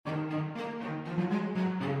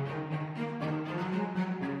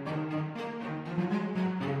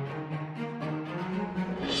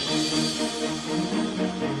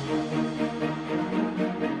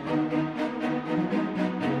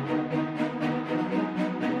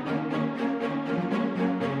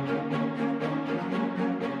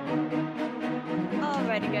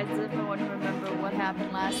Alrighty, guys. Does everyone remember what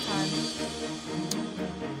happened last time?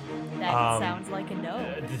 That sounds like a no.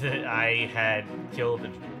 I had killed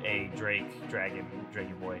a dragon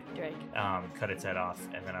boy. Drake. Cut its head off,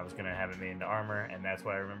 and then I was gonna have it made into armor, and that's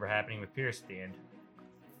what I remember happening with Pierce at the end.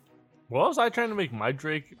 What was I trying to make my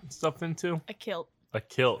Drake stuff into? A kilt. A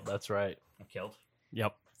kilt, that's right. I'm killed.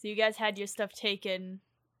 Yep. So you guys had your stuff taken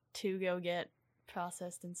to go get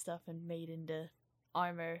processed and stuff and made into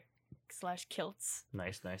armor/kilts.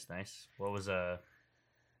 Nice. What was Haruka?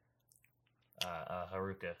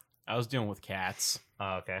 I was dealing with cats.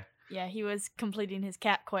 Oh, okay. Yeah, he was completing his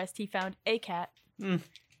cat quest. He found a cat.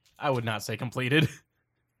 I would not say completed.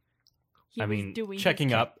 He I was mean, doing his checking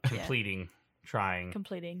cat- up. yeah, Completing, trying,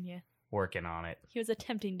 completing, yeah. working on it. He was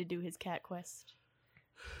attempting to do his cat quest.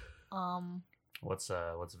 What's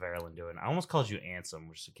Verilyn doing? I almost called you Ansem,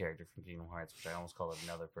 which is a character from Kingdom Hearts, which I almost called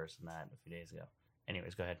another person that a few days ago.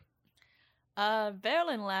 Anyways, go ahead.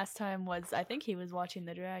 Verilyn last time was, I think he was watching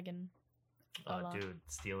the dragon. Dude,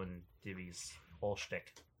 stealing Dibby's whole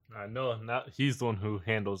shtick. I know. Now he's the one who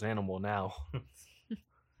handles animal now.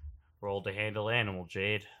 Roll to handle animal,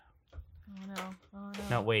 Jade. Oh no.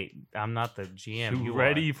 No, wait. I'm not the GM. You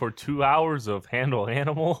ready for 2 hours of handle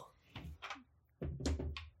animal?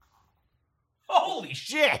 Holy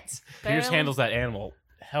shit! Pierce Verilyn- handles that animal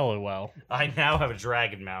hella well. I now have a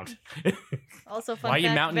dragon mount. Also, fun Why you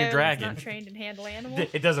fact, mounting your Verilyn's dragon? not trained in handle animals.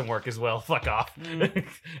 It doesn't work as well. Fuck off.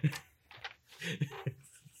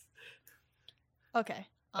 Okay.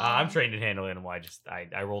 I'm trained in handle animal.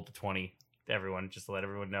 I rolled a 20. Everyone, just to let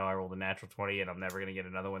everyone know, I rolled a natural 20, and I'm never gonna get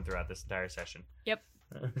another one throughout this entire session. Yep.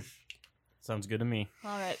 Sounds good to me.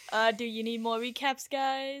 All right. Do you need more recaps,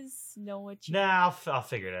 guys? Know what you? Nah, I'll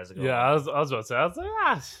figure it as I go. Yeah, I was about to say. I was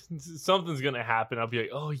like, something's gonna happen. I'll be like,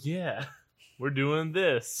 oh yeah, we're doing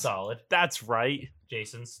this. Solid. That's right.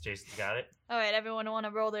 Jason's got it. All right. Everyone want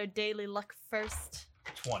to roll their daily luck first?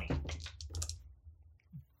 20.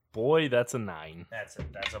 Boy, that's a 9. That's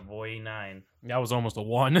a boy 9. That was almost a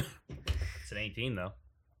 1. It's an 18 though.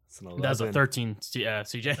 It's an 11. That's a 13, CJ.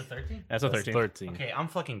 It's a 13. That's a That's 13. 13. Okay, I'm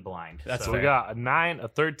fucking blind. That's So so we got a 9, a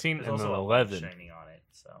 13, there's and an also a light 11. shining on it.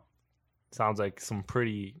 So Sounds like some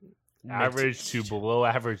pretty average to below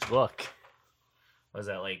average luck. was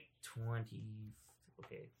that like 20?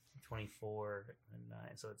 Okay, 24 and 9,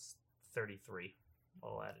 so it's 33.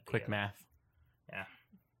 All added Quick together. math. Yeah.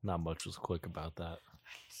 Not much was quick about that.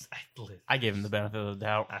 I gave him the benefit of the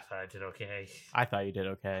doubt. I thought I did okay. I thought you did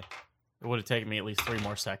okay. It would have taken me at least 3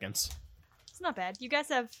 more seconds. It's not bad. You guys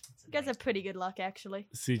have pretty good luck actually.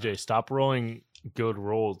 CJ, stop rolling good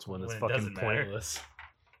rolls when it's When it fucking doesn't matter. pointless.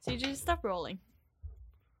 So you just stop rolling.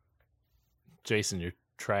 Jason, you're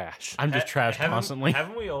trash. I'm just trash constantly.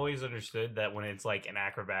 Haven't we always understood that when it's like an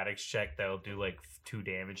acrobatics check that'll do like 2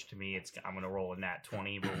 damage to me, I'm gonna roll a nat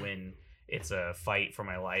 20, but when it's a fight for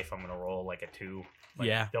my life, I'm gonna roll like a 2. Like,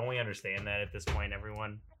 Yeah. Don't we understand that at this point,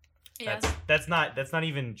 everyone? Yeah. That's not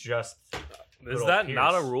even just Is Little that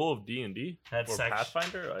not a Pierce. rule of D&D That's or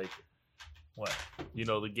Pathfinder? Like, what? you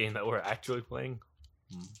know, the game that we're actually playing.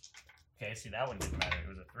 Okay, see that one didn't matter. It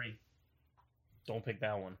was a 3. Don't pick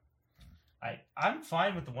that one. I'm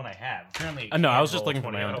fine with the one I have. Apparently, No, I can't was just roll looking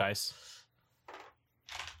for my own 20. dice.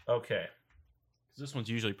 Okay. 'Cause this one's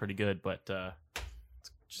usually pretty good, but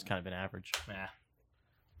it's just kind of an average. Nah.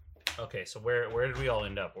 Okay, so where did we all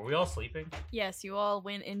end up? Were we all sleeping? Yes, you all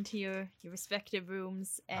went into your respective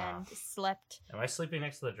rooms and slept. Am I sleeping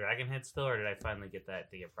next to the dragon head still, or did I finally get that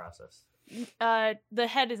to get processed? The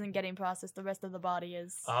head isn't getting processed. The rest of the body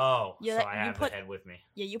is. Oh, Yeah, so I you have put- the head with me.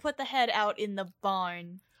 Yeah, you put the head out in the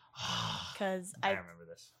barn because I remember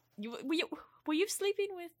this. were you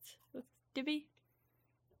sleeping with Dibby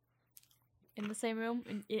in the same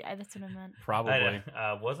room? Yeah, that's what I meant. Probably.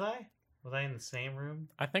 Was I? Was I in the same room?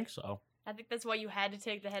 I think so. I think that's why you had to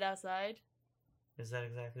take the head outside. Is that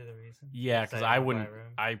exactly the reason? Yeah, Is because that I in my wouldn't.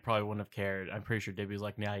 room? I probably wouldn't have cared. I'm pretty sure Dibby's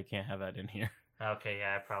like, nah, you can't have that in here. Okay,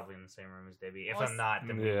 yeah, I'm probably in the same room as Debbie. If Well, I'm not,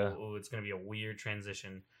 then Yeah. it's going to be a weird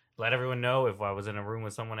transition. Let everyone know if I was in a room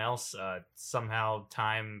with someone else. Somehow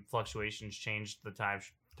time fluctuations changed the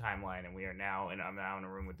timeline, and I'm now in a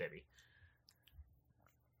room with Debbie.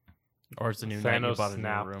 Or it's the new night you Thanos bought a new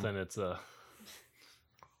snapped, room. and it's a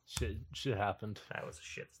shit happened. That was a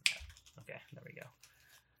shit snap. Okay, there we go.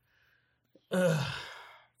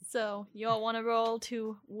 So you all want to roll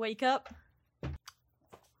to wake up?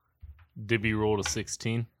 Dibby rolled a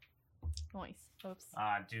 16. Nice. Oops.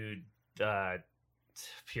 Dude,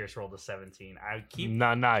 Pierce rolled a 17. I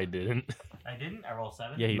Nah, I didn't. I didn't. I rolled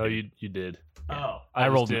 7. Yeah, you No, did. you did. Oh. I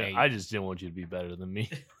just rolled an didn't- 8. I just didn't want you to be better than me.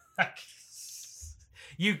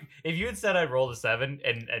 If you had said I'd rolled a 7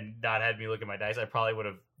 and not had me look at my dice, I probably would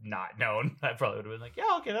have not known. I probably would have been like,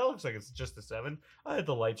 yeah, okay, that looks like it's just a 7. I had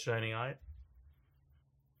the light shining on it.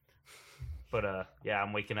 But yeah,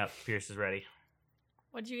 I'm waking up. Pierce is ready.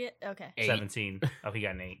 What'd you get? Okay. 17. Oh, he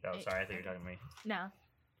got an 8. Oh, Eight, sorry, I think you're okay. talking to me.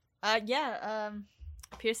 No. Yeah.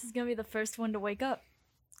 Pierce is gonna be the first one to wake up.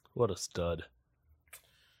 What a stud.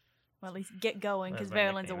 Well, at least get going because That's my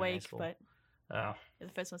Verilyn's nickname in high awake, school. but Oh, you're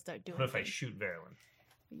the first one to start doing. what if I things. shoot Verilyn?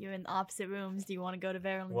 You're in the opposite rooms. Do you want to go to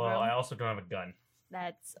Verilyn's Well, room? I also don't have a gun.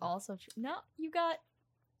 That's also true. No, you got.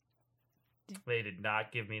 They did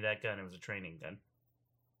not give me that gun. It was a training gun.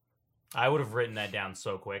 I would have written that down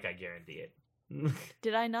so quick, I guarantee it.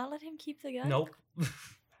 Did I not let him keep the gun? Nope.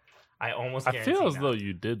 I almost I guarantee feel as not. though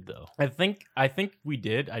you did, though. I think we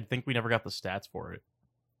did. I think we never got the stats for it.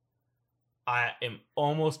 I am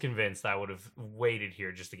almost convinced I would have waited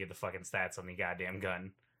here just to get the fucking stats on the goddamn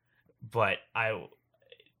gun. But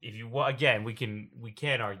if you again, we can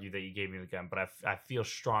argue that you gave me the gun, but I feel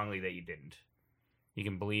strongly that you didn't. You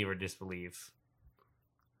can believe or disbelieve.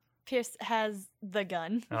 Pierce has the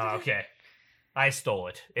gun. Oh, okay. I stole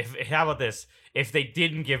it. How about this? If they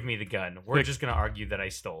didn't give me the gun, we're Quick. just gonna argue that I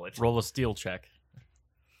stole it. Roll a steel check.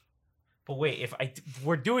 But wait, if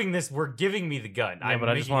we're doing this, we're giving me the gun. Yeah, but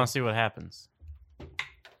I just want to see what happens.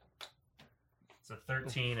 It's a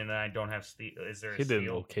 13, and I don't have steel. Is there a He did an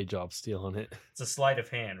steel? okay job stealing it. It's a sleight of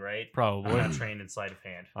hand, right? I'm Probably. not trained in sleight of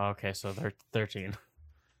hand, Okay, so they're 13.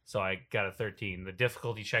 so I got a 13. The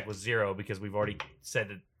difficulty check was 0 because we've already said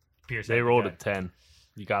that Pierce. They had the rolled a gun. 10.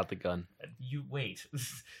 You got the gun. You wait.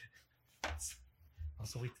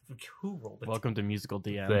 Also, who rolled it? Welcome to musical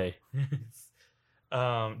DM. They.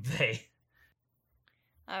 They.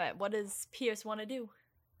 All right. What does Pierce want to do?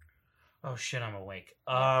 Oh shit, I'm awake.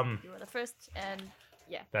 You were the first, and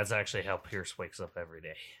That's actually how Pierce wakes up every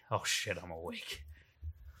day. Oh shit, I'm awake.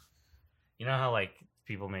 You know how like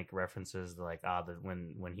people make references to like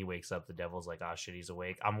when he wakes up the devil's like, oh shit, he's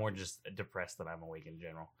awake. I'm more just depressed that I'm awake in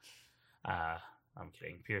general. I'm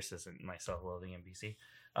kidding. Pierce isn't my self-loathing NPC.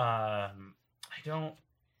 I don't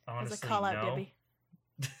honestly there's a call out, know. Debbie.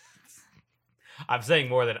 I'm saying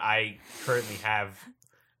more that I currently have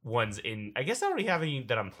ones in. I guess I already have any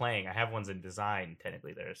that I'm playing. I have ones in design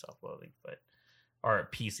technically that are self-loathing, but or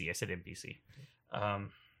PC. I said NPC.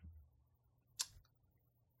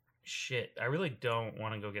 Shit, I really don't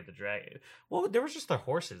want to go get the dragon. Well, there was just the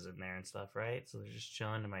horses in there and stuff, right? So they're just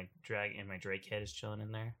chilling, and my drag and my Drake head is chilling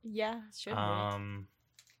in there. Yeah, sure.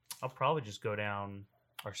 I'll probably just go down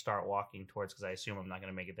or start walking towards because I assume I'm not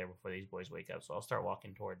gonna make it there before these boys wake up. So I'll start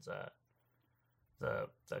walking towards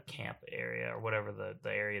the camp area or whatever the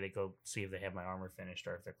area they go see if they have my armor finished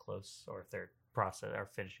or if they're close or if they're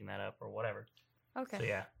finishing that up or whatever. Okay. So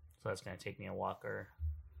yeah, so that's gonna take me a walk or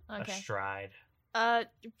a Okay. stride.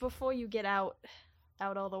 Before you get out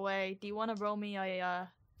all the way, do you want to roll me a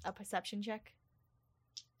perception check?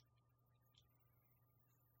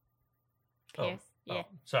 Oh, Pierce. Yeah. Oh,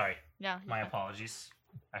 sorry, No. my yeah. apologies.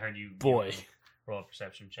 I heard you Boy. roll a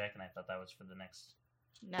perception check, and I thought that was for the next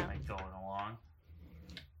No. like going along.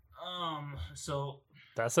 So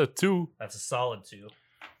That's a 2. that's a solid 2.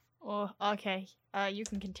 Oh, okay. You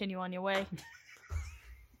can continue on your way.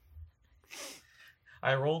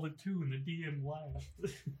 I rolled a 2 and the DM laughed.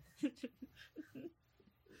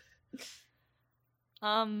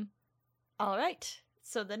 All right.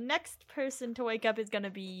 So the next person to wake up is gonna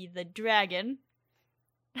be the dragon,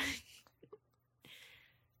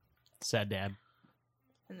 Sad dad.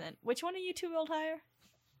 and then which one of you two rolled higher?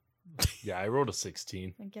 Yeah, I rolled a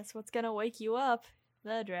 16. And guess what's gonna wake you up?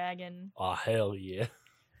 The dragon. Oh, hell yeah.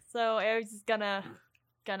 So Eric's is gonna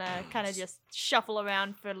kind of just shuffle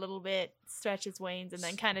around for a little bit, stretch his wings, and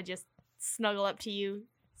then kind of just snuggle up to you,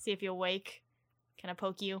 see if you're awake, kind of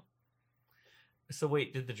poke you. So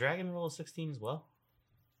wait, did the dragon roll a 16 as well?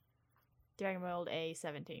 Dragon rolled a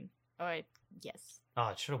 17. Alright, yes. Oh,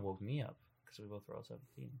 it should have woke me up because we both rolled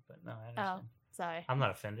 17. But no, I understand. Sorry. I'm not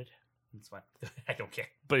offended. It's fine. I don't care.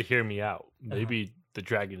 But hear me out. Maybe the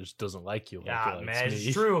dragon just doesn't like you. Like Yeah, it likes man, me.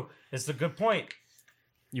 it's true. It's a good point.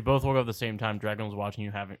 You both woke up at the same time. Dragon was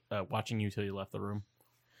watching you till you left the room.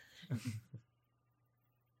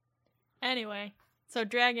 Anyway, so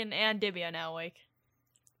Dragon and Dibby are now awake.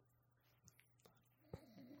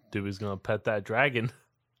 Dibby's gonna pet that dragon.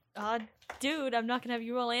 Dude, I'm not gonna have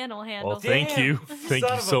you roll animal Well, handles. thank Damn, you. son Thank you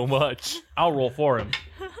of a- so much. I'll roll for him.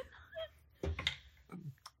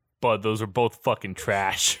 but those are both fucking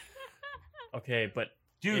trash. Okay, but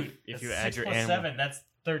Dude, if that's you add 6 your plus animal, 7, that's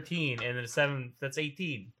 13, and then 7, that's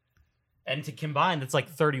 18. And to combine, that's like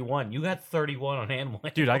 31. You got 31 on animal.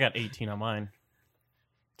 dude, I got 18 on mine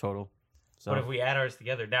total. So But if we add ours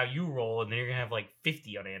together, now you roll, and then you're gonna have like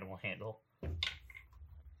 50 on animal handle.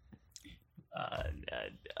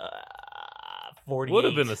 48. Would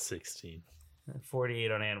have been a 16.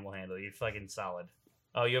 48 on animal handle. You're fucking solid.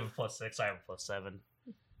 Oh, you have a +6. I have a +7.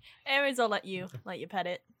 Anyways, I'll let you pet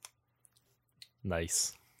it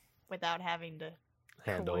Nice. without having to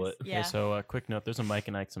Handle coerce- it. okay, Yeah. so quick note: there's a Mike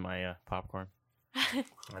and Ike's in my popcorn.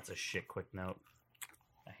 That's a shit quick note.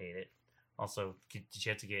 I hate it. Also, did you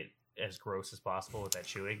have to get as gross as possible with that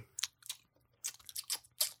chewing?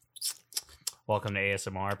 Welcome to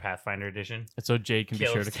ASMR Pathfinder Edition. And so Jade can be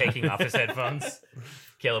sure Caleb's to taking off his headphones.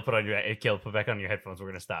 Caleb, put back on your headphones. We're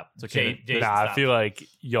gonna stop. It's okay. Jade, Nah, I stop. feel like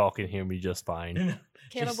y'all can hear me just fine.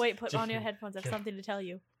 Caleb, Just- wait, put just- on your headphones. I have something to tell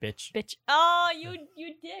you. bitch. Bitch. Oh,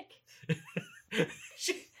 you dick.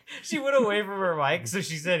 she went away from her mic, so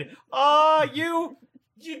she said, "Oh, you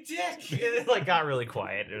dick!" And it like got really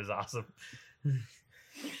quiet. It was awesome.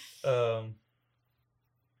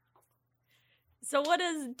 So what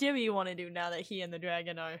does Dimmy want to do now that he and the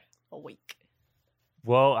dragon are awake?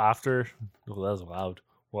 Well, after that was loud.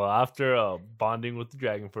 Well, after bonding with the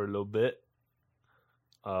dragon for a little bit,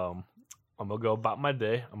 I'm gonna go about my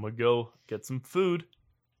day. I'm gonna go get some food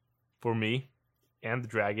for me and the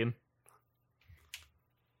dragon.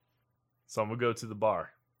 So I'm gonna go to the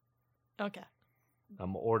bar. Okay. I'm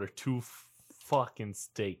gonna order 2 fucking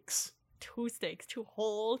steaks. 2 steaks, 2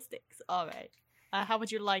 whole steaks. All right. How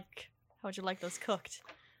would you like those cooked?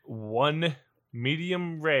 1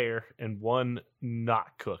 medium rare and 1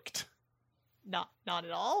 not cooked. Not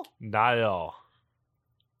at all. Not at all.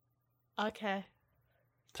 Okay.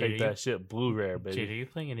 Take Jade, that shit blue rare, Jade, are baby. you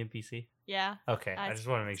playing an NPC? Yeah. Okay, I just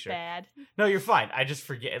want to make It's sure. bad. No, you're fine. I just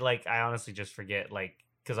forget. Like, I honestly just forget. Like,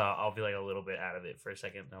 because I'll be like a little bit out of it for a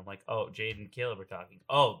second. And I'm like, oh, Jade and Caleb are talking.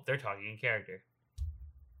 Oh, they're talking in character.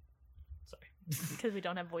 Sorry. Because we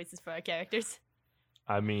don't have voices for our characters.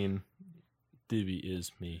 I mean, Divvy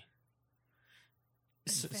is me.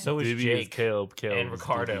 So is Divvy is Jake Caleb. Caleb and is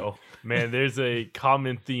Ricardo. Divvy. Man, there's a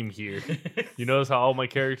common theme here. You notice how all my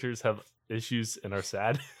characters have issues and are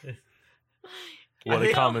sad? What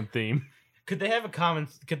they- a common theme. Could they have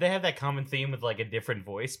that common theme with like a different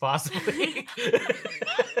voice, possibly?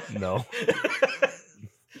 No.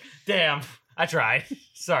 Damn, I tried.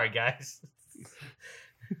 Sorry, guys.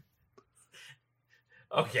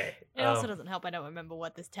 Okay. It also doesn't help I don't remember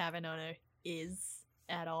what this tavern owner is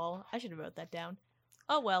at all. I should have wrote that down.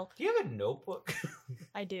 Oh well, do you have a notebook?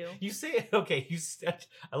 I do. You say okay.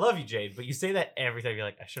 I love you, Jade, but you say that every time. You're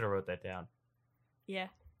like, I should have wrote that down. Yeah.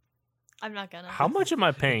 I'm not gonna. How much am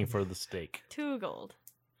I paying for the steak? 2 gold.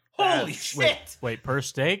 Holy Wait, shit! wait, per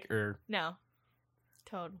steak or No.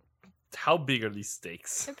 Total. How big are these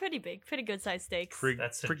steaks? They're pretty big. Pretty good sized steaks.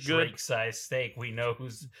 That's a Pretty good. Drake-sized steak. We know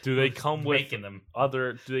who's Do they who's come with making them.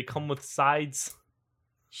 Do they come with sides?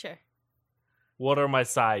 Sure. What are my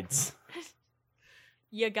sides?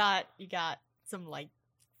 You got some like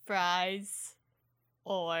fries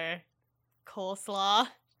or coleslaw.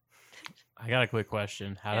 I got a quick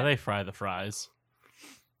question. How Yeah. do they fry the fries?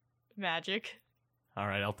 Magic. All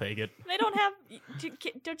right, I'll take it. They don't have.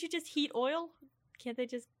 Don't you just heat oil? Can't they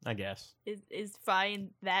just? I guess. Is frying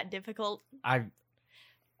that difficult? I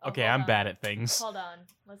Oh, okay. hold I'm on. bad at things. Hold on.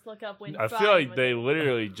 Let's look up when. I feel frying like was they in-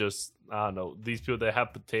 literally just, I don't know, these people that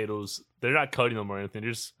have potatoes, they're not cutting them or anything.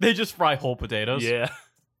 They're just, They just fry whole potatoes. yeah.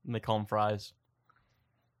 And they call them fries.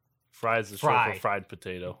 Fries is short Fry. for fried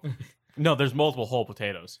potato. No, there's multiple whole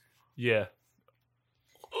potatoes. Yeah.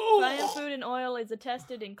 Frying food in oil is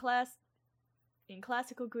attested in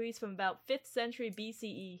classical Greece from about 5th century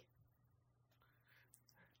BCE.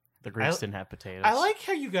 The Greeks didn't have potatoes. I like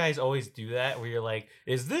how you guys always do that, where you're like,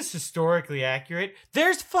 "Is this historically accurate?"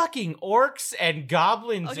 There's fucking orcs and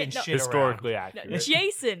goblins Okay, and no. shit Historically No, accurate.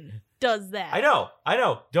 Jason does that. around. I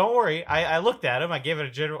know. Don't worry. I looked at him. I gave it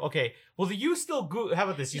a general. Okay. Well, you still how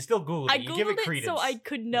about this? You still Googled I it. You give googled it it credence. so I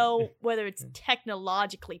could know whether it's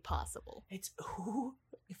technologically possible. It's who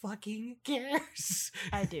fucking cares?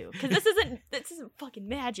 I do, because this isn't fucking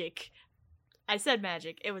magic. I said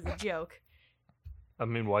magic. It was a joke. I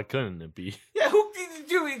mean, why couldn't it be? Yeah, who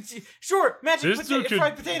do it? Sure, magic This dude could,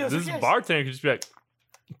 fried potatoes. this who cares? bartender could just be like,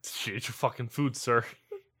 shit, it's your fucking food, sir.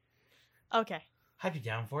 Okay. I'd be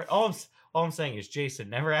down for it. All I'm saying is, Jason,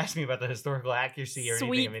 never asked me about the historical accuracy or anything.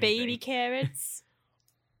 Sweet of baby anything. carrots.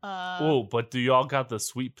 Oh, but do y'all got the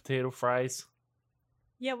sweet potato fries?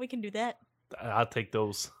 Yeah, we can do that. I'll take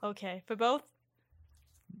those. Okay, for both.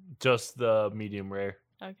 Just the medium rare.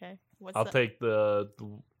 Okay. What's I'll the- take the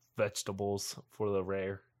vegetables for the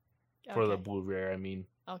rare. For the okay. blue rare, I mean.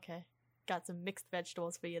 Okay. Got some mixed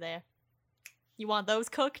vegetables for you there. You want those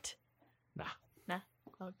cooked? Nah. Nah.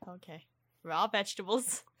 Okay. Raw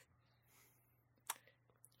vegetables.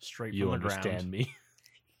 Straight You from the understand ground. me.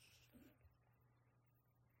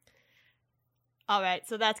 All right,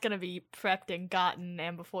 so that's gonna be prepped and gotten,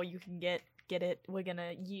 and before you can get it, we're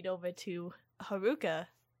gonna yeet over to Haruka.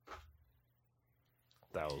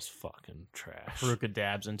 That was fucking trash. Haruka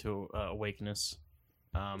dabs into awakeness.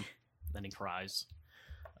 Then he cries.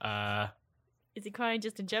 Is he crying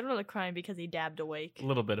just in general, or crying because he dabbed awake? A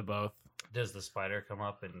little bit of both. Does the spider come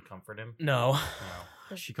up and comfort him? No.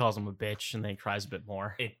 No. She calls him a bitch, and then he cries a bit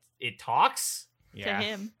more. It talks. Yeah. To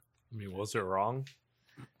him, I mean, was it wrong?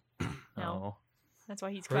 No. that's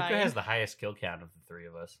why he's Haruka crying. has the highest kill count of the three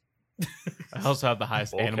of us. I also have the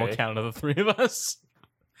highest animal Okay. count of the three of us.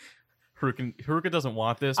 Haruka doesn't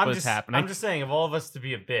want this, but it's happening. I'm just saying, of all of us to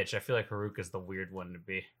be a bitch, I feel like Haruka's the weird one to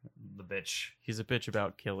be the bitch. He's a bitch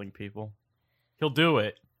about killing people. He'll do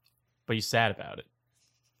it, but he's sad about it.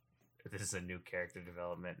 This is a new character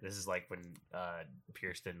development. This is like when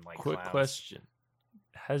Pierce didn't like Quick clowns. question.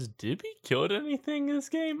 Has Dibby killed anything in this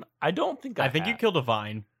game? I don't think I think you have. killed a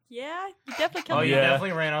vine. Yeah, you definitely killed Oh, him. you Yeah.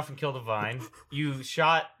 definitely ran off and killed a vine. You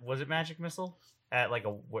shot, was it magic missile? At like a,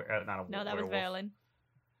 not a No, that was werewolf. Verlin.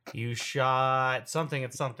 You shot something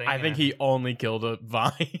at something. I think he only killed a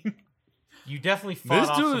vine. You definitely fought This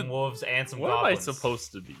off dude- some wolves and some What goblins. am I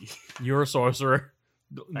supposed to be? You're a sorcerer.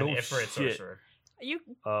 No An Ifrit shit. sorcerer.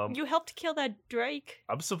 You helped kill that Drake.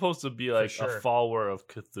 I'm supposed to be like sure. a follower of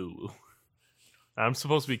Cthulhu. I'm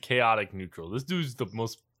supposed to be chaotic neutral. This dude's the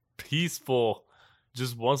most peaceful.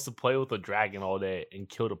 Just wants to play with a dragon all day and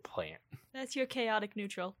kill the plant. That's your chaotic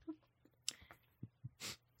neutral.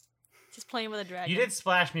 Just playing with a dragon. You did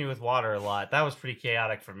splash me with water a lot. That was pretty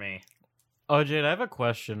chaotic for me. Oh, Jade, I have a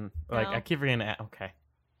question. Like, No. I keep forgetting to okay.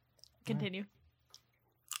 Continue.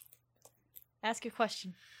 Ask your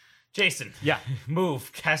question. Jason. Yeah.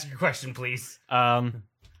 Move. Ask your question, please. I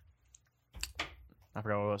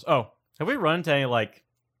forgot what it was. Oh, have we run into any, like,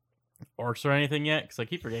 orcs or anything yet? Because I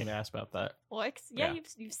keep forgetting to ask about that. Orcs? Yeah, Yeah.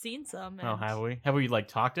 you've seen some. Oh, and- have we? Have we, like,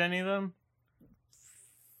 talked to any of them?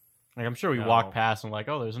 Like, I'm sure we No. walked past and, like,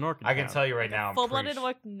 oh, there's an orc in I can town. tell you right Like a now. I'm full-blooded pretty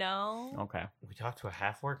orc? No. Okay. We talked to a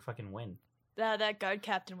half orc. Fucking win. That guard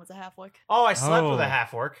captain was a half orc. Oh, I slept with Oh. a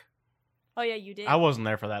half orc. Oh yeah, you did. I wasn't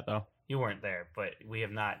there for that, though. You weren't there, but we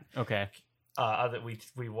have not. Okay.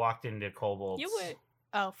 We walked into kobolds. You were.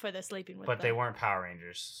 Oh, for the sleeping with. But they them. weren't Power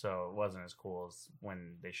Rangers, so it wasn't as cool as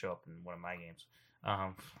when they show up in one of my games.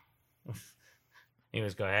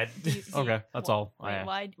 Anyways, go ahead. Do you- Okay, that's all I Wait, have.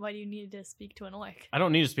 why do you need to speak to an orc? I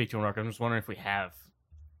don't need to speak to an orc. I'm just wondering if we have.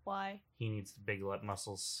 Why? He needs the big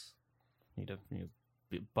muscles. Need to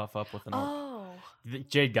buff up with an orc. Oh,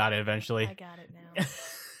 Jade got it eventually. I got it now.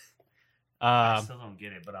 I Um, still don't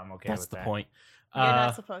get it, but I'm okay that's with the that. point. You're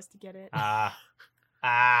not supposed to get it. I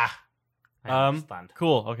Um, understand.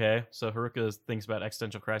 Cool. Okay. So Haruka thinks about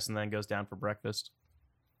existential crisis and then goes down for breakfast.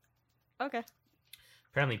 Okay.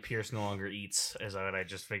 Apparently, Pierce no longer eats, as I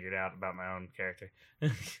just figured out about my own character.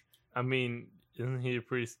 I mean, isn't he a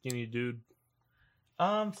pretty skinny dude?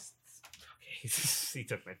 Okay, he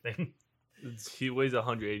took my thing. He weighs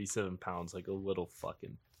 187 pounds, like a little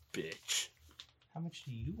fucking bitch. How much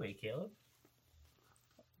do you weigh, Caleb?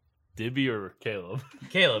 Dibby or Caleb?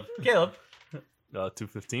 Caleb.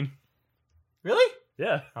 215. Really?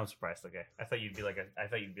 Yeah. I'm surprised. Okay, I thought you'd be like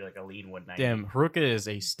a lean 190. Damn, Haruka is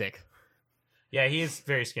a stick. Yeah, he is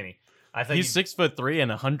very skinny. I thought He's you'd- 6'3" and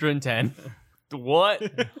 110. What?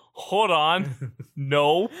 Hold on.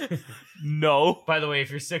 No. No. By the way, if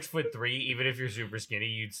you're 6'3", even if you're super skinny,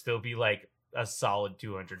 you'd still be like a solid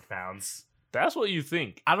 200 pounds. That's what you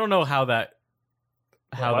think. I don't know how that.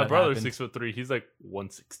 My brother's happened. 6'3". He's like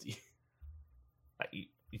 160.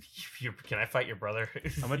 Can I fight your brother?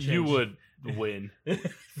 How much You change? would win.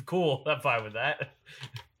 Cool. I'm fine with that.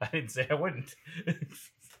 I didn't say I wouldn't.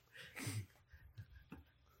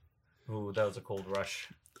 Ooh, that was a cold rush.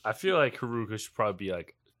 I feel like Haruka should probably be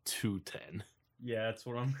like 210. Yeah, that's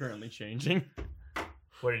what I'm currently changing.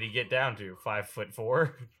 What did he get down to?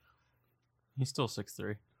 5'4"? He's still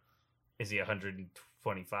 6'3". Is he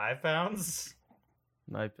 125 pounds?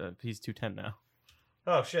 He's 210 now.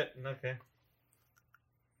 Oh shit. Okay.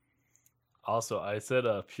 Also, I said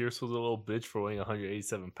Pierce was a little bitch for weighing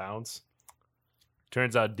 187 pounds.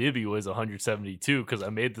 Turns out Dibby weighs 172 because I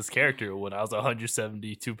made this character when I was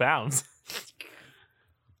 172 pounds.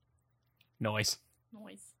 Noise.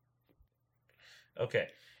 Noise. Okay.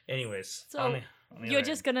 Anyways, So, on the You're other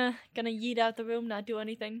just gonna yeet out the room, not do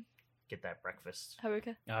anything. get that breakfast.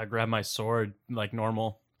 Haruka. Grab my sword like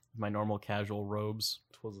normal, my normal casual robes.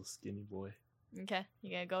 Twas a skinny boy. Okay,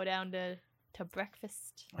 you're gonna go down to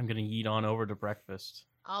breakfast. I'm gonna yeet on over to breakfast.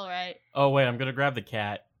 All right, Oh wait, I'm gonna grab the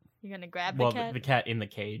cat. you're gonna grab well, the cat. the cat in the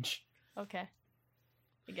cage. Okay,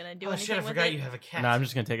 you're gonna do Oh anything shit! I with forgot it? you have a cat. No, I'm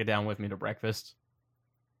just gonna take it down with me to breakfast.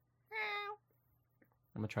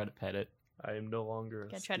 I'm gonna try to pet it. I am no longer a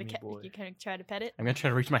Gonna try to skinny boy. you gonna try to pet it. I'm gonna try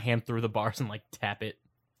to reach my hand through the bars and like tap it.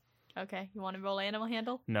 Okay, you want to roll animal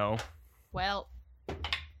handle? No, Well,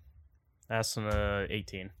 that's an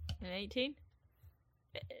 18. an 18.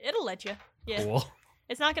 It'll let you. Yeah, Cool.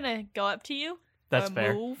 it's not gonna go up to you That's or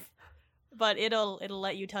fair. move, but it'll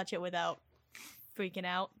let you touch it without freaking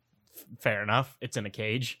out. Fair enough. It's in a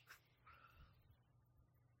cage.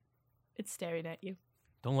 It's staring at you.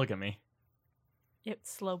 Don't look at me. It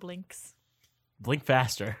slow blinks. Blink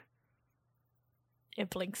faster. It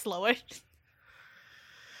blinks slower.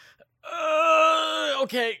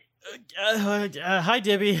 Okay. Hi,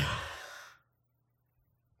 Dibby.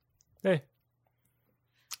 Hey.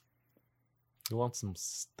 You want some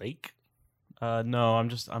steak? No, I'm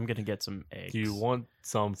gonna get some eggs. Do you want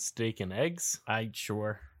some steak and eggs?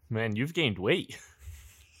 Sure. Man, you've gained weight.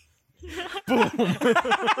 Boom.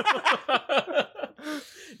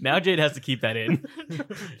 Now Jade has to keep that in.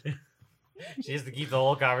 She has to keep the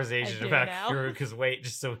whole I conversation do about now. Haruka's weight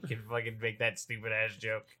just so we can fucking make that stupid ass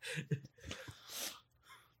joke.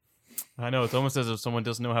 I know, it's almost as if someone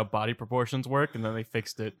doesn't know how body proportions work and then they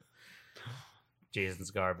fixed it. Jason's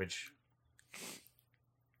garbage.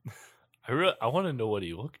 I want to know what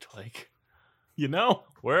he looked like. You know?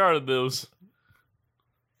 Where are those?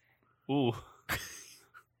 Ooh.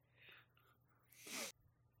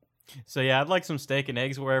 So yeah, I'd like some steak and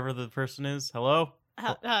eggs wherever the person is. Hello?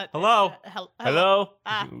 Hello. Hello?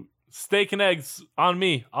 Ah. Steak and eggs on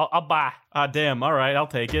me. I'll buy. Ah, damn. All right, I'll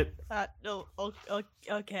take it. No.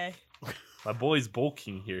 Okay. My boy's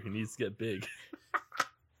bulking here. He needs to get big.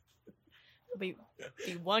 Be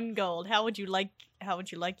 1 gold. How would you like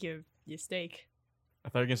your steak? I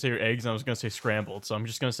thought you were going to say your eggs and I was going to say scrambled, so I'm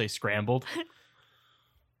just going to say scrambled.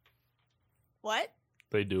 What?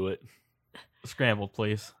 They do it. Scrambled,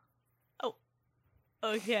 please.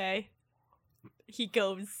 Okay. He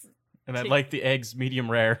goes. And I'd like the eggs medium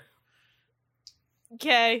rare.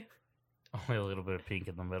 Okay. Only a little bit of pink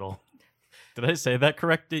in the middle. Did I say that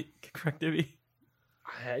correct, Dibby?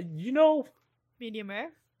 Medium rare.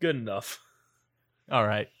 Good enough. All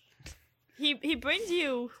right. He brings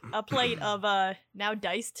you a plate of now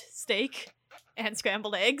diced steak and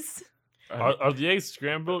scrambled eggs. Are the eggs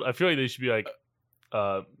scrambled? I feel like they should be like,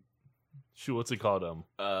 shoot, what's it called?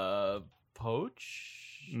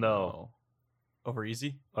 Poach? No. Over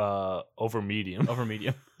easy? Over medium. Over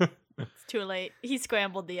medium. It's too late. He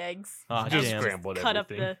scrambled the eggs. Ah, Just damn. scrambled Cut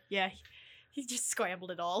everything. up he just scrambled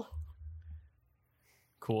it all.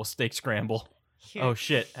 Cool, steak scramble. Here. Oh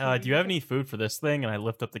shit. Do you have any food for this thing? And I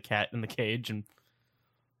lift up the cat in the cage and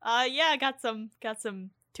Yeah, I got some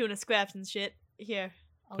tuna scraps and shit. Here.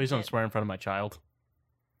 please don't swear in front of my child.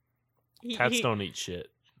 Cats don't eat shit.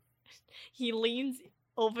 He leans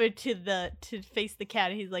over to face the cat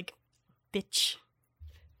and he's like, "Bitch."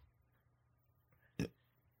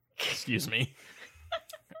 Excuse me.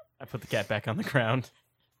 I put the cat back on the ground.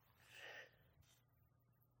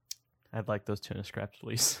 I'd like those tuna scraps,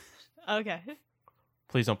 please. Okay.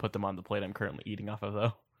 Please don't put them on the plate I'm currently eating off of,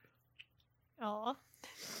 though. Aw.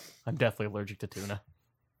 I'm deathly allergic to tuna.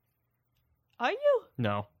 Are you?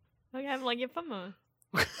 No. Okay, I'm like, you're from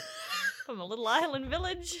a little island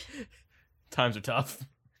village. Times are tough.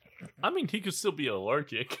 I mean, he could still be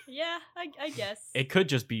allergic. Yeah, I guess. It could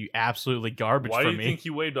just be absolutely garbage Why for do you me. think he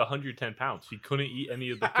weighed 110 pounds? He couldn't eat any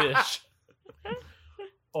of the fish.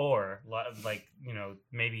 Or like,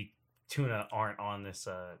 maybe tuna aren't on this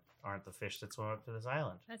aren't the fish that swim up to this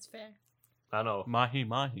island. That's fair. I don't know. Mahi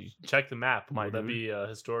mahi. Check the map. My Would that dude. be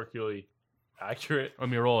historically accurate? Let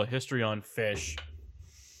me roll a history on fish.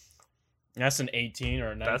 That's an 18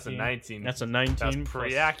 or a 19. That's a 19. That's a 19. That's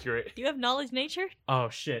pretty plus- accurate. Do you have knowledge nature? Oh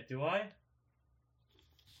shit, do I?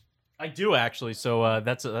 I do actually. So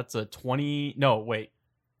that's a 20. No, wait.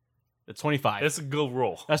 It's 25. It's a good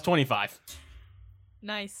roll. That's 25.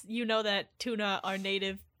 Nice. You know that tuna are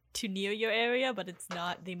native to near your area, but it's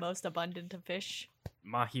not the most abundant of fish.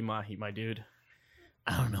 Mahi mahi, my dude.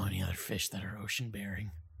 I don't know any other fish that are ocean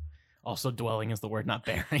bearing. Also, dwelling is the word, not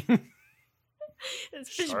bearing. This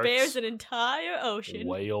fish Sharks. bears an entire ocean.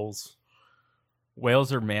 Whales.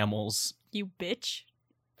 Whales are mammals, You bitch.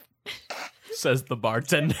 says the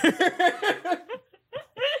bartender.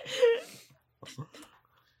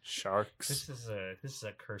 Sharks. This is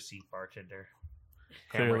a cursey bartender.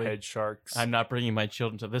 Clearly. Hammerhead sharks. I'm not bringing my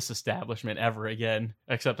children to this establishment ever again.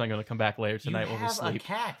 Except I'm going to come back later tonight you when we have a sleep.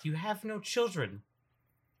 cat. You have no children.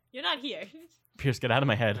 You're not here. Pierce, get out of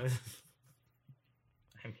my head.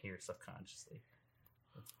 I'm here subconsciously.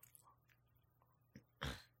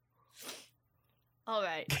 All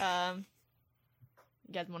right.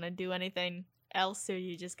 You guys want to do anything else, or are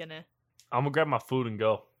you just gonna I'm gonna grab my food and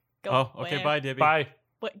go. go? Oh, okay. where? Bye, Debbie. Bye.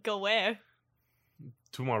 What? Go where?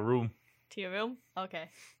 To my room. To your room? Okay.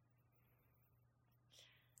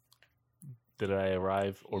 Did I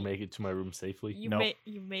arrive or make it to my room safely? You Nope.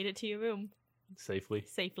 made it to your room Safely.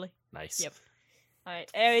 safely. Nice. Yep. All right.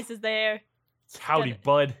 Ares is there. Howdy, Gonna-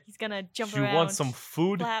 bud. He's gonna jump You around. want some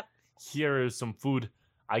food? Clap. Here is some food.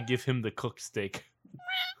 I give him the cooked steak.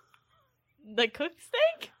 The cooked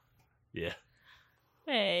steak? Yeah,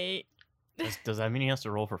 Hey. Does that mean he has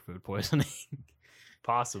to roll for food poisoning?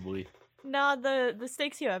 possibly. No, the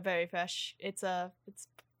steaks here are very fresh. It's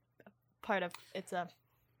part of it's a.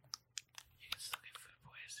 It's like food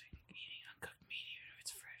poisoning. Eating uncooked meat, even if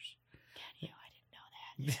it's fresh. Can you? I didn't know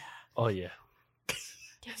that. Oh yeah.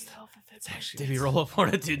 Did you roll for food That's poisoning? actually Did he roll a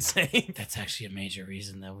fortitude save? That's actually a major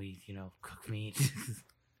reason that we, cook meat.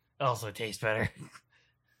 Also, it tastes better.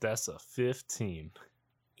 That's a 15.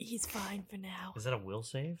 He's fine for now. Is that a will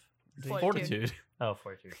save? Fortitude. Oh,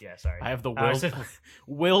 fortitude. Yeah, sorry. I have the I will, said-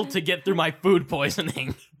 will to get through my food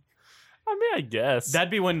poisoning. I mean, I guess. That'd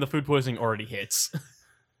be when the food poisoning already hits.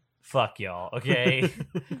 Fuck y'all. Okay.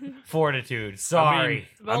 Fortitude. I Sorry. mean,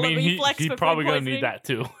 Roll a he reflex for food probably gonna poisoning. need that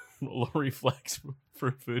too. Roll a reflex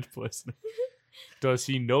for food poisoning. Does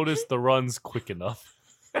he notice the runs quick enough?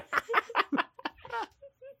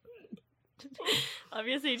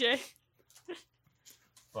 Obviously, Jay.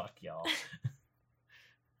 Fuck y'all.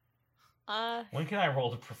 Uh, When can I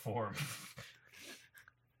roll to perform?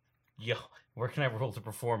 Yo, where can I roll to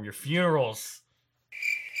perform your funerals?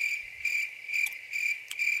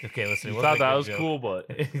 Okay, listen. You it thought wasn't a that good was joke. cool, but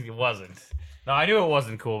It wasn't. No, I knew it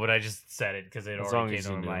wasn't cool, but I just said it because it As long already as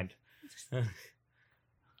came to you my knew. mind.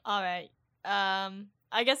 all right.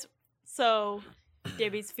 I guess so.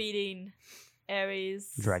 Debbie's feeding Ares.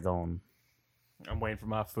 Dragon. I'm waiting for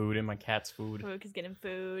my food and my cat's food. Rook is getting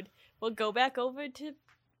food. We'll go back over to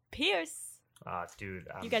Pierce. Dude.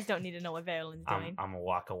 You guys don't need to know what Verulin's doing. I'm a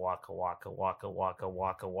waka walking.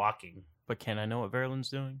 But can I know what Verulin's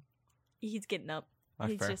doing? He's getting up. Ah,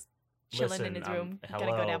 He's fair. just chilling in Listen, his room. Gonna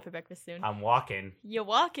go hello. down for breakfast soon. I'm walking You're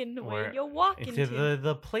walking. Where Where- you're walking into to?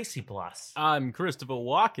 the Placey Plus. I'm Christopher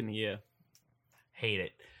Walken here. Hate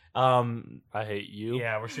it. I hate you.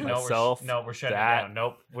 Yeah, we're shutting myself, we're shutting that. it down.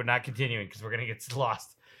 Nope, we're not continuing because we're gonna get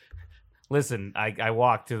lost. Listen, I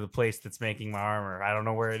walked to the place that's making my armor. I don't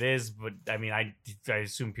know where it is, but I mean, I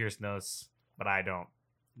assume Pierce knows, but I don't.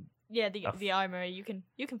 Yeah, Oh. the armor. You can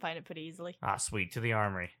find it pretty easily. Ah, sweet, to the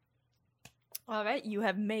armory. All right, you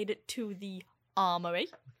have made it to the armory.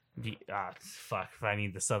 Fuck, I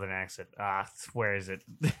need the southern accent. Where is it?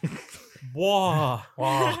 Whoa.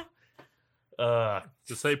 Oh,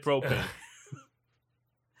 Just say propane.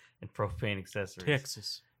 and propane accessories.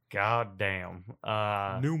 Texas. God damn.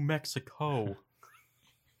 New Mexico.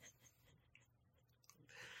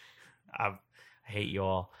 I hate you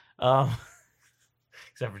all.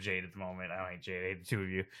 Except for Jade at the moment. I don't hate Jade. I hate the two of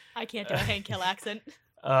you. I can't do a Hank Hill accent.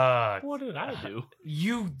 What did I do?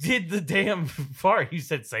 You did the damn part. You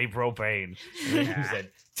said say propane. And then you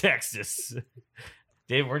said Texas.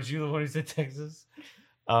 Dave, weren't you the one who said Texas?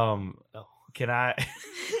 Can I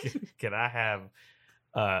can I have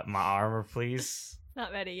my armor, please?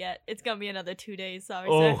 Not ready yet. It's gonna be another 2 days. Sorry,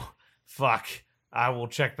 sir. Oh, fuck. I will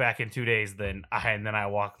check back in 2 days then. And then I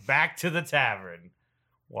walk back to the tavern.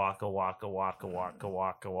 Waka waka waka waka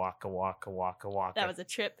waka waka waka waka waka. That was a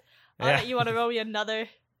trip. Yeah. Alright, you want to roll me another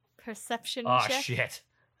perception Oh check? shit.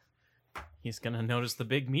 He's gonna notice the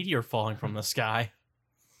big meteor falling from the sky.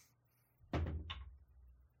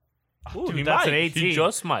 Ooh, Dude, he that's might. an 18. He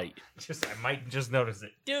just might. I might just notice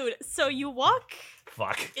it. Dude, so you walk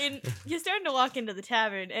Fuck. you're starting to walk into the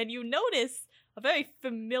tavern and you notice a very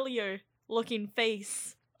familiar looking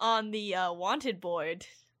face on the wanted board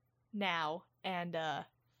now. And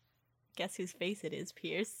guess whose face it is,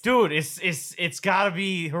 Pierce? Dude, it's gotta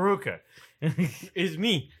be Haruka. Is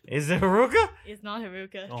me. Is it Haruka? It's not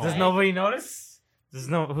Haruka. Oh. Does right? nobody notice? There's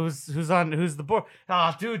no who's the board?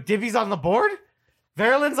 Ah, dude, Divvy's on the board?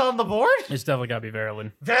 Verulin's on the board? It's definitely gotta be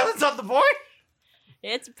Verilyn. Verulin's on the board?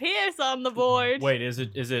 It's Pierce on the board. Wait, is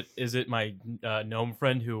it my gnome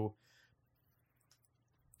friend who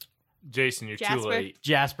Jason, you're too Jasper. late.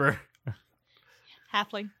 Jasper?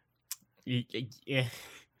 Halfling. Yeah.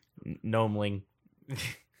 Gnomeling.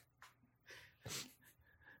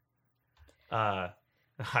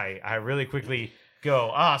 I really quickly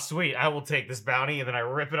go, sweet, I will take this bounty, and then I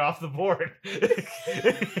rip it off the board.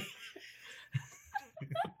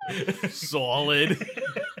 Solid.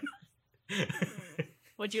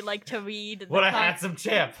 Would you like to read? What a con- handsome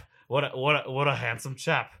chap! What a handsome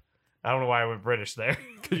chap! I don't know why I went British there.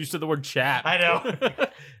 Because you said the word chat. I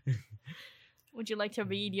know. Would you like to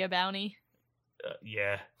read your bounty?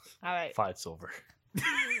 Yeah. All right. 5 silver.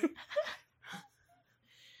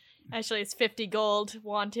 Actually, it's 50 gold.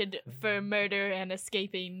 Wanted for murder and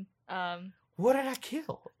escaping. What did I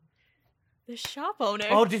kill? The shop owner.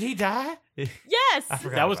 Oh, did he die? yes. I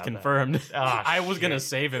forgot That was about confirmed. Ah, I was gonna shit.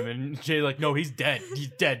 save him, and Jay like, no, he's dead. He's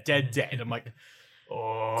dead. I'm like,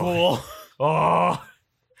 Oh. cool. Oh.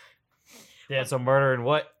 Yeah, so murder and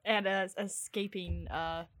what? And escaping.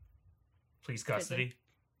 Police custody.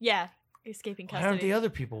 Yeah, escaping Why aren't custody. the other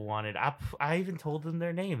people wanted? I even told them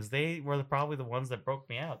their names. They were probably the ones that broke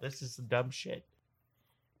me out. This is some dumb shit.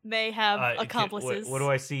 They have What, accomplices. what do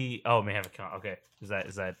I see? Oh, may have a okay. Is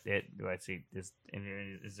that it? Do I see? Is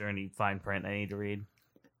there any fine print I need to read?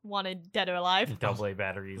 Wanted dead or alive. Double A I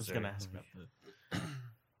batteries. was or- gonna ask about the.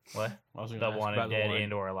 what? I was gonna The ask wanted about the dead line.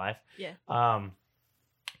 and or alive. Yeah.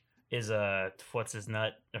 Is what's his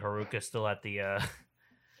nut? Haruka still at the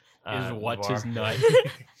Is what's bar? his nut?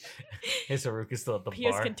 Is Haruka still at the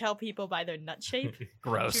Pierce bar? can tell people by their nut shape.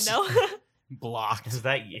 Gross. You know. Blocked. Is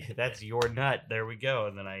that's your nut? There we go.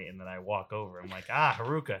 And then I walk over. I'm like,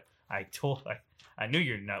 Haruka. I knew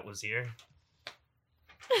your nut was here.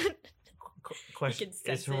 Question: can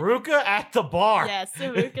sense is it. Haruka at the bar? Yes,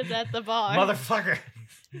 Haruka's at the bar. Motherfucker.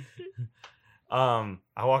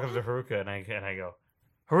 I walk up to Haruka and I go,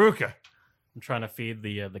 Haruka. I'm trying to feed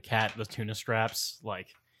the cat the tuna scraps, like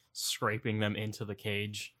scraping them into the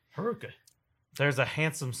cage. Haruka. There's a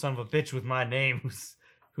handsome son of a bitch with my name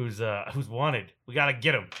who's wanted. We gotta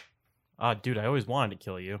get him. Dude, I always wanted to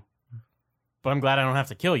kill you, but I'm glad I don't have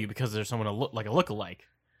to kill you because there's someone like a lookalike.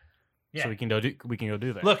 Yeah. So we can go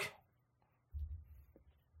do that. Look,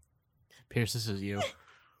 Pierce, this is you.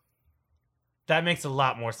 that makes a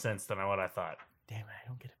lot more sense than what I thought. Damn it, I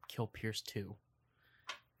don't get to kill Pierce 2.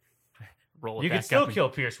 Roll it You back could still up and- kill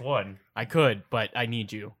Pierce 1. I could, but I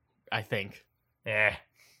need you. I think. Yeah.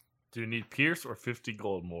 Do you need Pierce or 50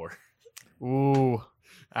 gold more? Ooh,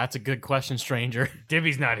 that's a good question, stranger.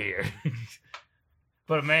 Dibby's not here.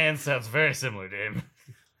 But a man sounds very similar to him.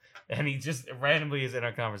 And he just randomly is in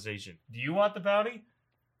our conversation. Do you want the bounty?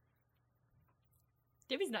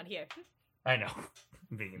 Dibby's not here. I know.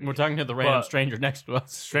 I'm being an We're idiot. talking to the random But- stranger next to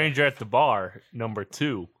us. Stranger at the bar, number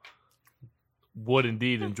 2, would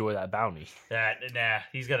indeed enjoy that bounty. Nah,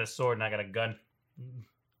 he's got a sword and I got a gun.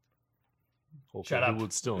 Hopefully Shut up. he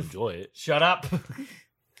would still enjoy it. Shut up.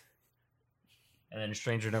 And then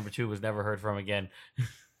stranger number 2 was never heard from again.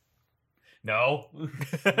 No.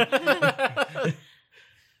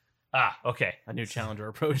 Okay. A new challenger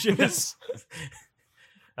approaches.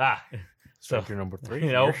 So Stranger number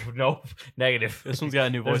 3. nope. Negative. This one's got a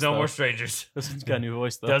new voice. There's no though. more strangers. This one's got a new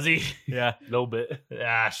voice though. Does he? Yeah. A little bit.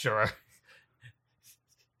 Sure.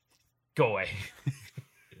 Go away.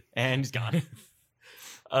 And he's gone.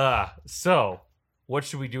 So what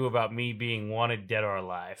should we do about me being wanted dead or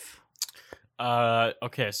alive?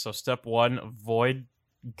 Okay, so step 1, avoid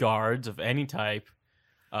guards of any type.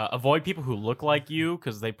 Avoid people who look like you,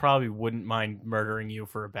 because they probably wouldn't mind murdering you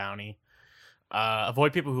for a bounty.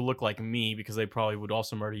 Avoid people who look like me, because they probably would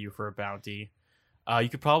also murder you for a bounty. You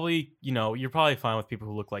could probably, you're probably fine with people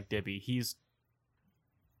who look like Dibby. He's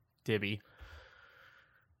Dibby.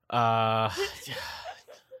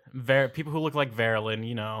 People who look like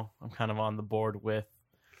Verilyn, I'm kind of on the board with.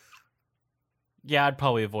 Yeah, I'd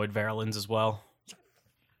probably avoid Verilyn's as well.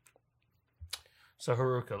 So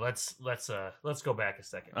Haruka, let's go back a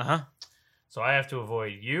second. Uh huh. So I have to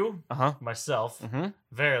avoid you, Uh huh. myself, Mm-hmm.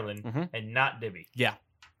 Verilyn, Mhm. and not Dibby.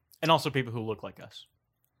 And also people who look like us.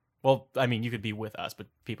 Well, I mean, you could be with us, but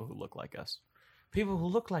people who look like us. People who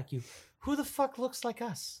look like you. Who the fuck looks like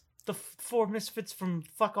us? The 4 misfits from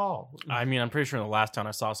fuck all. I mean, I'm pretty sure in the last town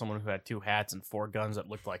I saw someone who had 2 hats and 4 guns that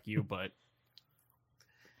looked like you, but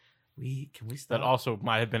Can we stop? that also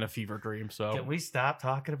might have been a fever dream. So Can we stop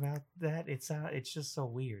talking about that? It's just so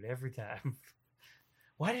weird every time.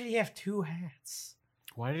 Why did he have 2 hats?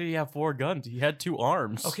 why did he have 4 guns? He had 2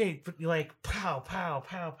 arms. Okay, but like pow, pow,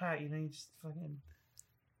 pow, pow. You just fucking.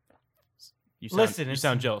 You sound, Listen, you it's-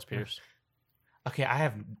 sound jealous, Pierce. Okay, I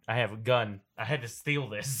have a gun. I had to steal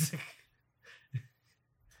this.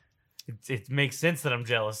 it makes sense that I'm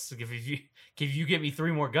jealous. If you get me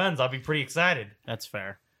 3 more guns, I'll be pretty excited. That's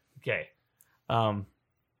fair. Okay.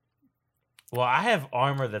 Well, I have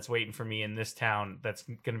armor that's waiting for me in this town that's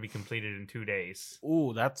going to be completed in 2 days.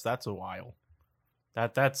 Ooh, that's a while.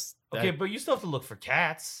 That's Okay, but you still have to look for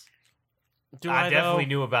cats. Do I definitely though?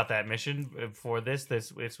 knew about that mission for this.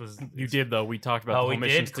 This was You did though. We talked about Oh, the we whole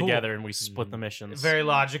missions did? Cool. together, and we split the missions. very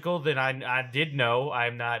logical. Then I did know.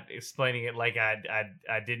 I'm not explaining it like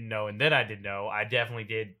I didn't know, and then I did know. I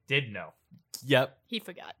definitely did know. Yep. He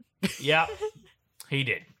forgot. Yeah, he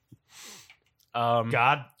did.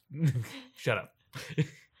 God, shut up.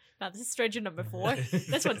 Now this is stranger number 4.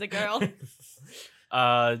 This one's a girl.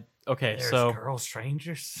 Okay. There's So girl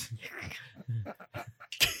strangers.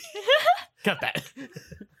 cut that.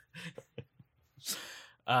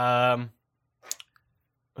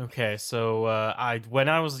 Okay. So when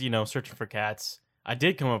I was searching for cats, I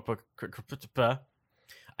did come up with.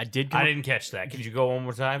 I did. I didn't catch that. Could you go one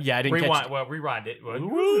more time? Yeah, I didn't catch rewind. it. Well, rewind it.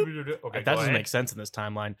 Okay, That doesn't make sense in this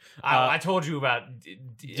timeline. I told you about. Did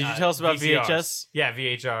you tell us about VCRs. VHS? Yeah,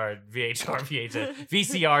 VHS,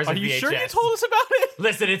 VCRs. Are and you VHS. sure you told us about it?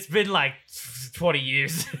 Listen, it's been like 20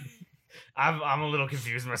 years. I'm a little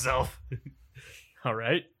confused myself. All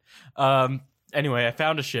right. Anyway, I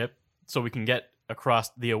found a ship so we can get across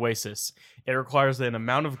the oasis. It requires an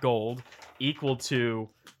amount of gold equal to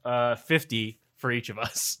 50 for each of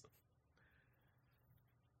us.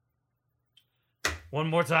 One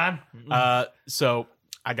more time. So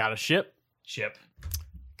I got a ship. Ship.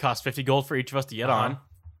 Cost 50 gold for each of us to get Uh-huh. on.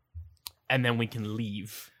 And then we can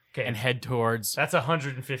leave Okay. and head towards... That's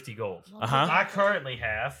 150 gold. Uh-huh. I currently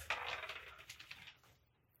have.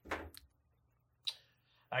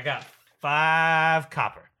 I got 5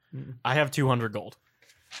 copper. I have 200 gold.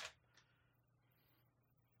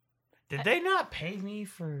 Did they not pay me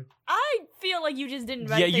for? I feel like you just didn't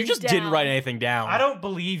write Yeah, you things just didn't down. write anything down. I don't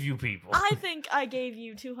believe you people. I think I gave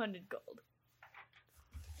you 200 gold.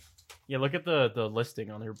 Yeah, look at the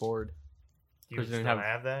listing on your board. You Chris still didn't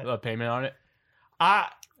have that? A payment on it.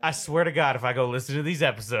 I swear to God, if I go listen to these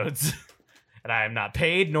episodes, and I am not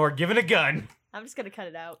paid nor given a gun, I'm just gonna cut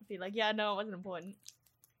it out. Be like, yeah, no, it wasn't important.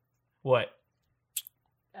 what?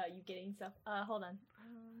 You getting stuff? Hold on.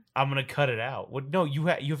 I'm gonna cut it out. What? No, you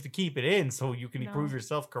have to keep it in so you can No. prove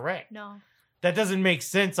yourself correct. No. That doesn't make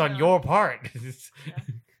sense on No. your part.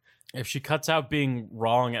 If she cuts out being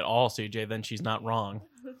wrong at all, CJ, then she's not wrong.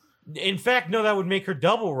 In fact, no, that would make her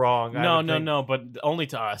double wrong. I would think. No, but only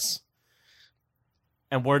to us.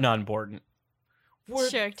 And we're not important.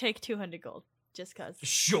 Sure, take 200 gold. Just cause.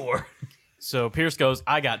 Sure. So Pierce goes,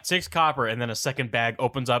 I got 6 copper, and then a second bag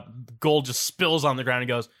opens up, gold just spills on the ground and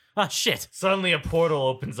goes, ah, shit. Suddenly a portal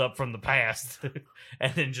opens up from the past,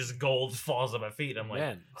 and then just gold falls at my feet. I'm like,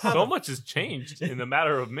 Man, so much has changed in a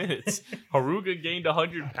matter of minutes. Haruga gained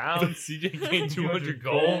 100 pounds. CJ gained 200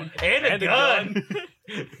 gold. and a gun.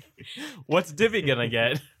 What's Dippy gonna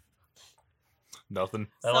get? Nothing.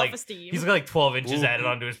 Self-esteem. He's got like 12 inches Ooh. added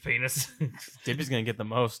onto his penis. Dippy's gonna get the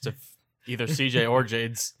most if either CJ or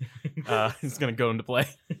Jade's is gonna go into play.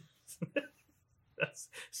 That's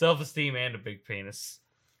self-esteem and a big penis.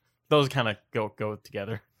 Those kind of go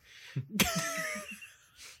together.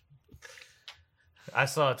 I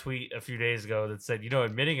saw a tweet a few days ago that said,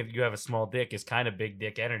 admitting that you have a small dick is kind of big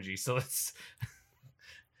dick energy. So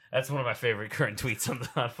that's one of my favorite current tweets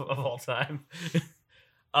of all time.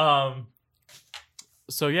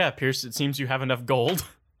 So yeah, Pierce, it seems you have enough gold.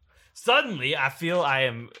 Suddenly, I feel I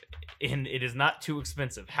am in. It is not too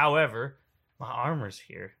expensive. However, my armor's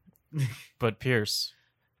here. But Pierce,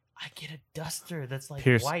 I get a duster that's like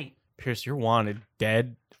Pierce. white. Pierce, you're wanted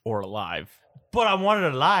dead or alive. But I want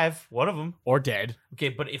it alive. One of them. Or dead. Okay,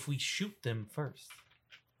 but if we shoot them first.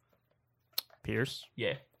 Pierce,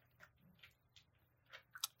 Yeah.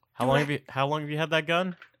 how long have you had that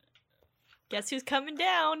gun? Guess who's coming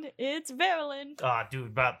down? It's Verilyn. Ah, dude,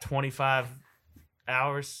 about 25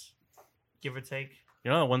 hours, give or take.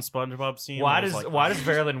 You know that one SpongeBob scene? Why where it's does like- why does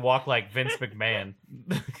Verilyn walk like Vince McMahon?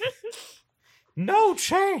 No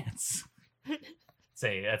chance.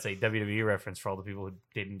 That's a WWE reference for all the people who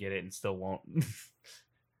didn't get it and still won't.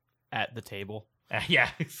 at the table? Yeah,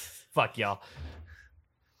 fuck y'all.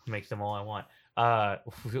 Make them all I want.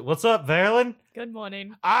 What's up, Verilyn? Good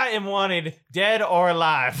morning. I am wanted dead or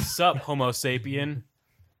alive. Sup, Homo sapien?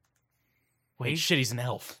 Wait, Wait. shit, he's an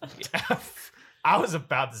elf. I was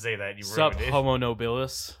about to say that. You Sup, ruined it. Homo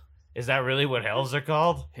nobilis? Is that really what elves are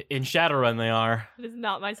called? In Shadowrun, they are. It is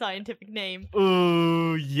not my scientific name.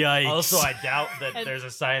 Ooh, yikes. Also, I doubt that And- there's a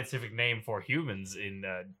scientific name for humans in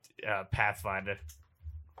Pathfinder.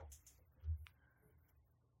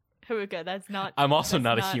 Haruka, that's not. I'm also that's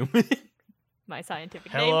not a human. My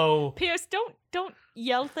scientific name. Hello. Pierce, don't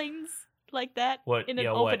yell things like that What? in an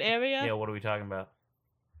yeah, open what? area. Yeah, what are we talking about?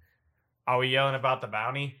 Are we yelling about the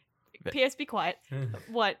bounty? Pierce, be quiet.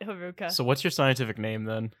 What, Haruka? So what's your scientific name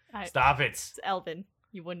then? Stop it. It's Elvin.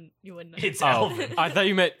 You wouldn't know. It's Oh, Elvin. I thought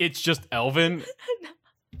you meant it's just Elvin. No,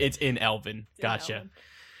 It's in Elvin. it's Gotcha. Elvin.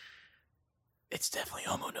 It's definitely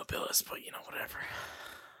Homo nobilis, but whatever.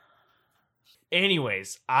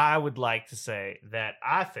 Anyways, I would like to say that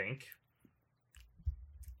I think.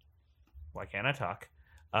 Why can't I talk?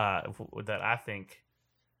 That I think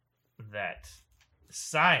that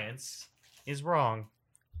science is wrong,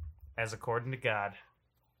 as according to God.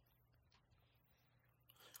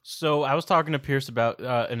 So I was talking to Pierce about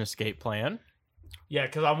an escape plan. Yeah,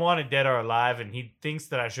 because I'm wanted dead or alive, and he thinks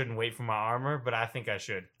that I shouldn't wait for my armor, but I think I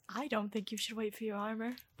should. I don't think you should wait for your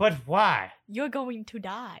armor. But why? You're going to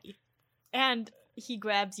die. And he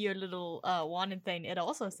grabs your little wanted thing. It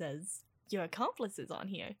also says your accomplice is on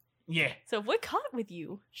here. Yeah, So if we're caught with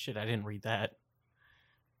you, Shit, I didn't read that.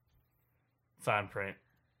 fine print.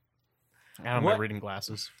 I don't have What? my reading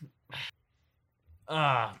glasses.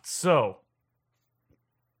 So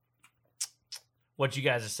what you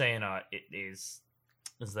guys are saying is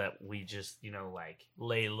that we just, like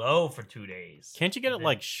lay low for 2 days. Can't you get it Then-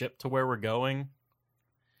 like shipped to where we're going?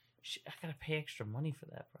 Shit, I gotta pay extra money for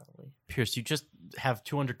that probably. Pierce, you just have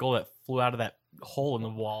 200 gold that flew out of that hole in the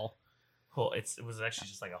wall. Well, it was actually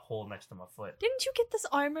just like a hole next to my foot. didn't you get this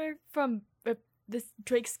armor from this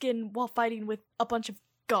Drake skin while fighting with a bunch of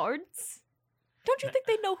guards? Don't you think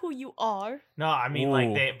they know who you are? No, I mean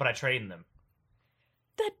Ooh. but I trained them.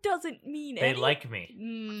 That doesn't mean They any- like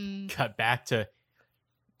me. Cut back to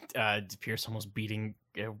Pierce almost beating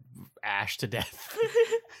Ash to death.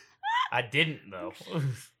 I didn't though.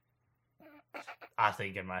 I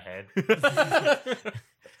think in my head.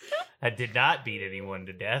 I did not beat anyone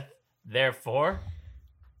to death. Therefore,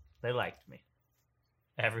 they liked me.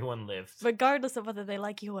 Everyone lived. Regardless of whether they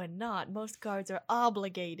like you or not, most guards are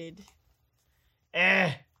obligated.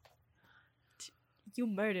 Eh. You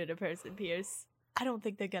murdered a person, Pierce. I don't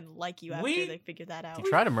think they're gonna like you after We- they figure that out. You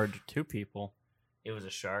tried to murder 2 people. It was a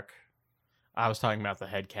shark. I was talking about the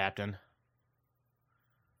head captain.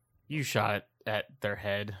 You shot at their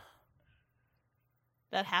head.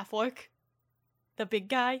 That half orc? The big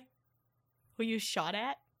guy? Who you shot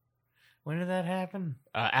at? When did that happen?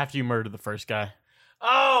 After you murdered the first guy.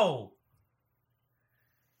 Oh!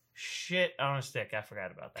 Shit on a stick. I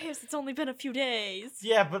forgot about that. Pierce, it's only been a few days.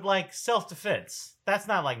 Yeah, but like self-defense. That's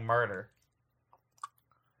not like murder.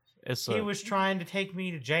 It's He a, was trying to take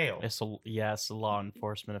me to jail. it's a law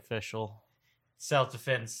enforcement official.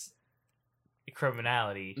 Self-defense,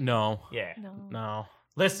 criminality. No. Yeah. No.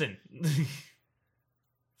 Listen.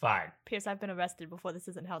 Fine. Pierce, I've been arrested before. This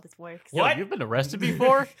isn't how this works. Yo, What? you've been arrested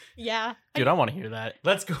before? Yeah. Dude, I want to hear that.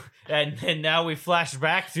 Let's go. And now we flash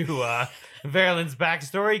back to Verulin's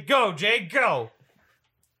backstory. Go, Jay, go.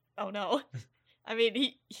 Oh no. I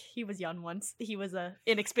mean, he was young once. He was a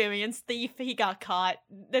inexperienced thief. He got caught.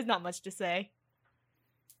 There's not much to say.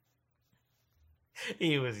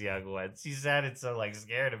 He was young once. He sounded so like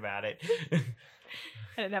scared about it.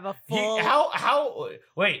 I didn't have a full.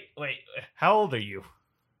 Wait. How old are you?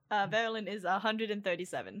 Verulin is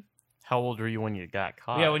 137. How old were you when you got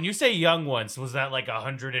caught? Yeah, when you say young once, was that like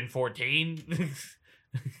 114?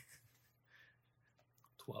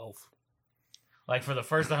 12. Like for the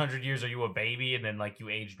first 100 years, are you a baby and then like you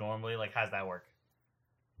age normally? Like how's that work?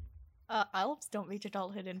 Elves don't reach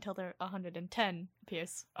adulthood until they're 110,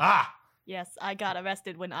 Pierce. Ah, Yes, I got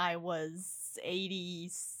arrested when I was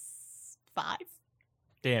 85.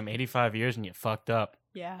 Damn, 85 years and you fucked up.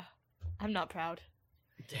 Yeah. I'm not proud.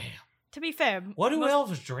 damn. To be fair, What do most-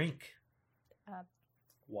 elves drink?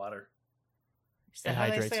 Water. Is that It how they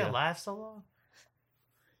hydrates stay you. alive so long?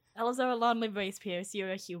 Elves are a long-lived race, Pierce.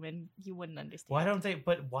 You're a human. You wouldn't understand. Why don't they?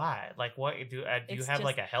 But why? Like, what do you It's have? just-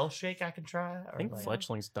 Like a health shake I can try? Or I think like,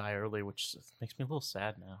 fletchlings die early, which makes me a little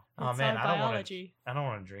sad now. Oh It's man, our I don't want to. biology. I don't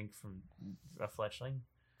want to drink from a fletchling.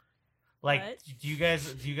 Like, What? do you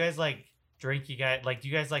guys like drink? Do you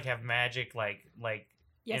guys like have magic like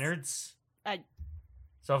Yes. innards? I-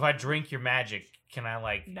 So if I drink your magic, can I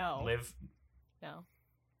like No. live?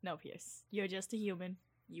 No, Pierce. You're just a human.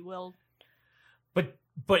 You will.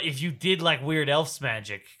 But if you did like weird elf's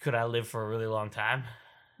magic, could I live for a really long time?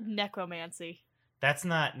 Necromancy. That's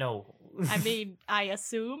not no. I mean, I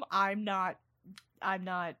assume I'm not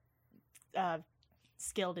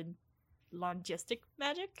skilled in logistic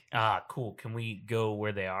magic. Cool. Can we go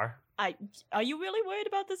where they are? Are you really worried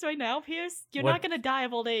about this right now, Pierce? You're What- not gonna die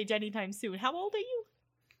of old age anytime soon. How old are you?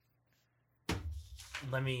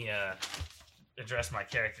 Let me address my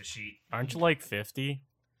character sheet. Aren't you like 50?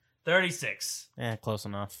 36. Yeah, close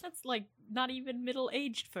enough. That's like not even middle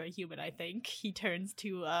aged for a human, I think. He turns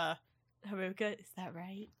to Haruka, is that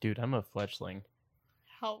right? Dude, I'm a fletchling.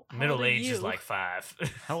 How Middle old are age is you? like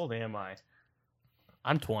 5. How old am I?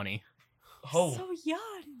 I'm 20. Oh, So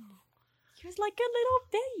young. You're like a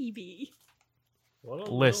little baby.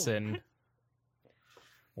 Listen,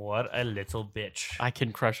 what a little bitch. I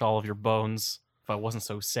can crush all of your bones if I wasn't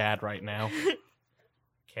so sad right now.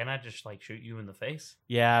 Can I just like shoot you in the face?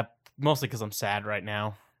 Yeah, mostly because I'm sad right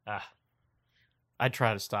now. Ah, I'd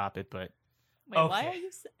try to stop it, but Wait, why Okay. are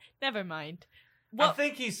you? Never mind. I Well,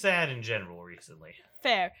 think he's sad in general recently.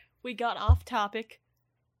 fair. We got off topic.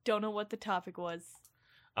 Don't know what the topic was.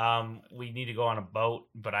 We need to go on a boat,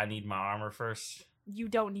 but I need my armor first. You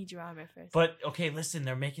don't need your armor first. But okay, listen,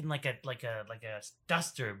 they're making like a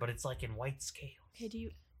duster, but it's like in white scales. Okay, do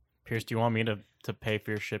you? Pierce, do you want me to pay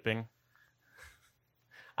for your shipping?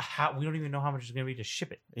 How we don't even know how much it's gonna be to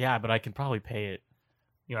ship it. Yeah, but I can probably pay it.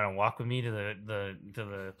 You want to walk with me to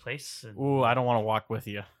the place? Ooh, I don't want to walk with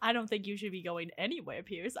you. I don't think you should be going anywhere,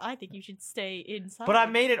 Pierce. I think you should stay inside. But I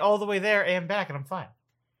made it all the way there and back, and I'm fine.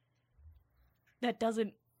 That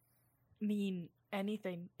doesn't mean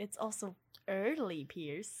anything. It's also early,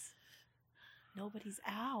 Pierce. Nobody's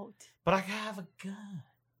out. But I have a gun.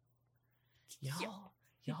 Y'all,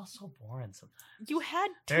 Yeah. y'all so boring sometimes. You had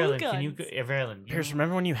two Marilyn, guns, can you? Marilyn, you, Pierce,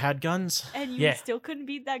 remember when you had guns? and you Yeah. still couldn't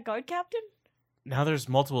beat that guard captain. Now there's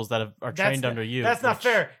multiples that are That's trained not- under you. That's not which-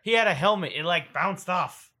 fair. He had a helmet. It like bounced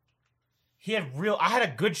off. He had real. I had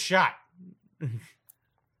a good shot.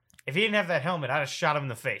 If he didn't have that helmet, I'd have shot him in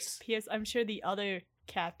the face. Pierce, I'm sure the other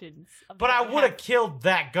captains. Of But the I guard would have killed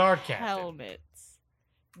that guard captain. helmets.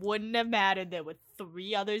 Wouldn't have mattered. There were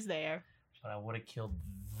 3 others there. But I would have killed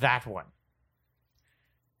that one.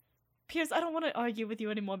 Pierce, I don't want to argue with you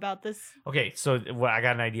anymore about this. Okay, so I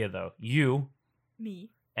got an idea though. You Me.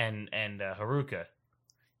 and Haruka,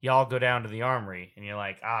 y'all go down to the armory, and you're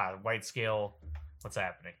like, white scale. What's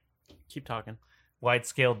happening? Keep talking. White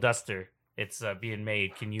scale duster. It's being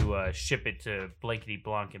made. Can you ship it to Blankety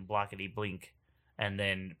Blanc and Blockety Blink, and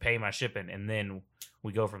then pay my shipping, and then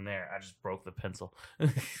we go from there. I just broke the pencil.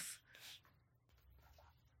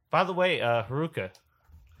 By the way, Haruka,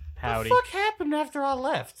 Howdy. what the fuck happened after I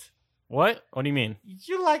left? What? What do you mean?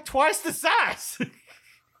 You're like twice the size.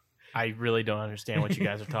 I really don't understand what you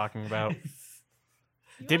guys are talking about.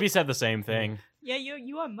 You Dibby are- said the same thing. Yeah,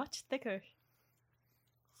 you are much thicker.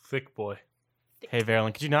 Thick boy. Hey,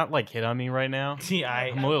 Verlin, could you not like hit on me right now?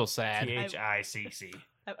 I'm a little sad. THICC.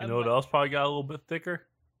 You know what else probably got a little bit thicker?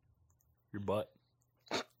 Your butt.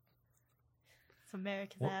 It's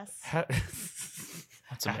America's ass.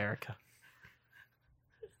 That's America.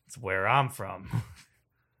 It's where I'm from.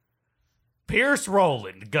 Pierce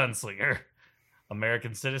Rowland, gunslinger,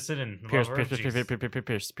 American citizen and Pierce, lover Pierce, of Pierce, Jesus. Pierce, Pierce, Pierce,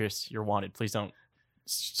 Pierce, Pierce, you're wanted. Please don't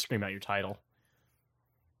scream out your title.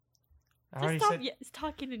 I already Just stop said.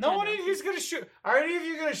 talking in No one general. of you's gonna shoot. Are any of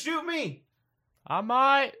you gonna shoot me? I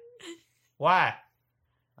might. Why?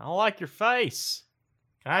 I don't like your face.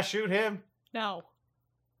 Can I shoot him? No.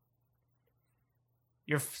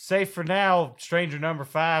 You're safe for now, stranger number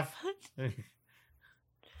 5.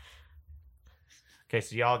 Okay,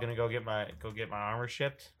 so y'all gonna go get my armor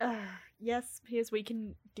shipped? Yes, Pierce, we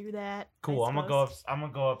can do that. Cool. I I'm gonna go suppose. I'm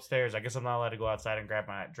gonna go upstairs. I guess I'm not allowed to go outside and grab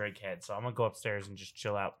my Drake head, so I'm gonna go upstairs and just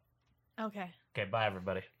chill out. Okay. Okay, bye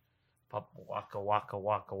everybody. Pop waka waka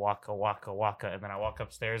waka waka waka waka, and then I walk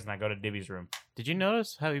upstairs and I go to Dibby's room. Did you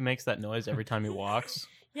notice how he makes that noise every time he walks?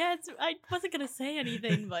 Yeah, I wasn't gonna say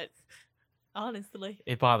anything, but honestly,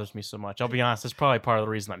 It bothers me so much. I'll be honest, it's probably part of the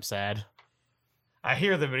reason I'm sad. I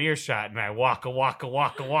hear them in earshot and I waka waka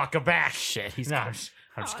waka waka back. Shit, he's No, I'm just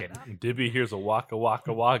Oh, kidding. When Dibby hears a waka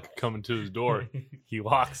waka waka coming to his door, he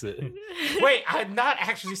locks it. Wait, I'm not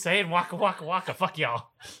actually saying waka waka waka. Fuck y'all.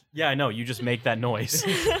 Yeah, I know. You just make that noise.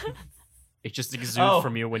 It just exudes Oh.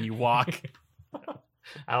 from you when you walk.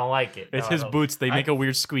 I don't like it. It's No, I his don't. boots. They I- make a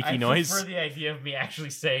weird squeaky I noise. prefer the idea of me actually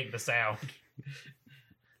saying the sound.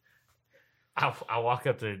 I walk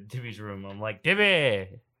up to Dibby's room. I'm like,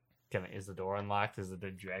 Dibby! Is the door unlocked?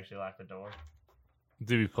 Did you actually lock the door?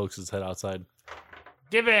 Dibby pokes his head outside.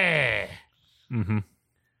 Dibby! Mm-hmm.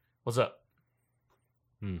 What's up?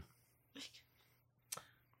 Hmm.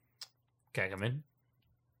 Can I come in?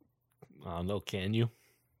 No, can you?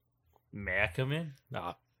 May I come in?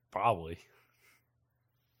 Nah, probably.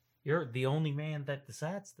 You're the only man that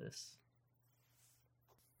decides this.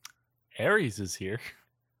 Ares is here.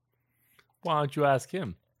 Why don't you ask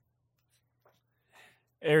him?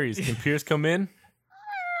 Ares, can Pierce come in?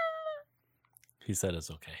 He said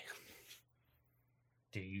it's okay.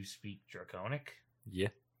 Do you speak Draconic? Yeah.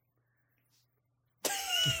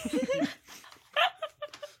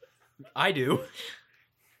 I do.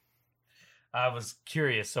 I was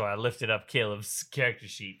curious, so I lifted up Caleb's character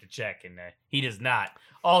sheet to check, and he does not.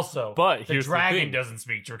 Also, But the here's the dragon thing. doesn't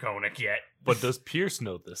speak Draconic yet. But does Pierce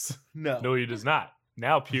know this? No, he does not.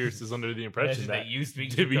 Now Pierce is under the impression Imagine that that you speak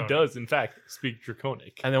Dibby Draconic. does, in fact, speak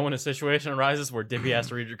Draconic. And then when a situation arises where Dibby has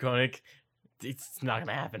to read Draconic, it's not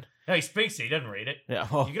gonna happen. No, he speaks it. He doesn't read it. Yeah.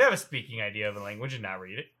 Well, You could have a speaking idea of a language and not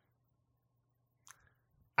read it.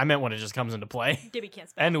 I meant when it just comes into play. Dibby can't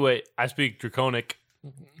spell. Anyway, I speak Draconic.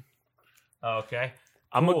 Okay.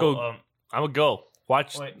 I'm gonna Cool, go. I'm gonna go.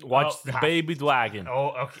 Watch Wait, the baby dragon.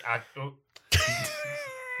 Okay.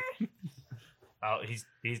 Oh,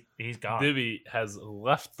 he's gone. Dibby has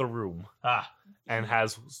left the room and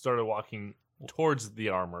has started walking towards the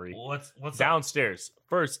armory. What's up? Downstairs.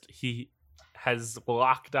 First, he has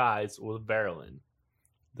locked eyes with Verilyn,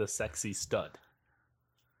 the sexy stud.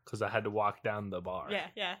 Because I had to walk down the bar.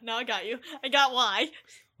 Yeah. No, I got you. I got why.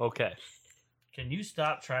 Okay. Can you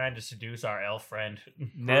stop trying to seduce our elf friend?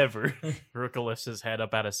 Never. Haruka lifts his head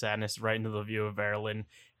up out of sadness right into the view of Verilyn.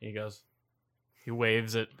 He goes, he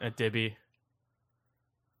waves at Dibby.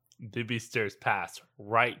 Dibby stares past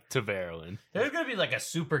right to Verilyn. There's gonna be like a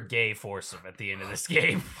super gay foursome at the end of this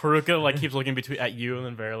game. Haruka like keeps looking at you and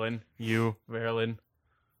then Verilyn. You, Verilyn.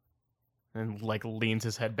 And like leans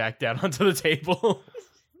his head back down onto the table.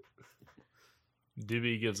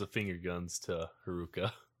 Dibby gives the finger guns to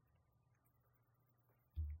Haruka.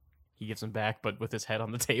 He gives them back, but with his head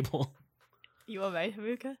on the table. You alright,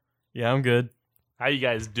 Haruka? Yeah, I'm good. How you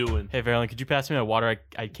guys doing? Hey, Verilyn, could you pass me my water?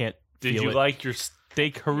 I can't Did feel you it. like your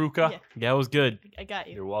steak, Haruka? Yeah. Yeah, it was good. I got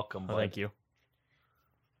you. You're welcome, Oh, bud. thank you.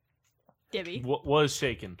 Dibby. What was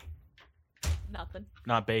shaking? Nothing.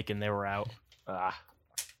 Not bacon, they were out. Ah.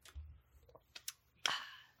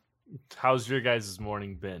 How's your guys'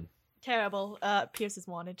 morning been? Terrible. Pierce is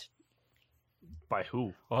wanted. By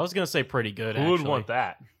who? Well, I was gonna say pretty good. Who would actually. want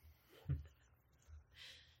that?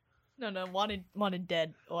 No, wanted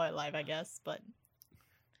dead or alive, I guess, but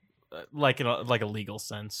Like in a legal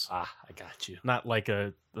sense, Ah, I got you. not like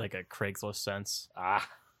a Craigslist sense. Ah.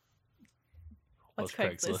 what's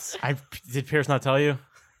What's Craigslist? Did Pierce not tell you?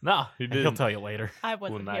 No, he He'll didn't. tell you later. I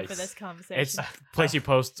wasn't Well, here for nice. this conversation. It's a place you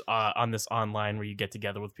post on this online where you get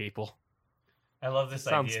together with people. I love this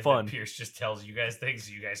Sounds idea fun. that Pierce just tells you guys things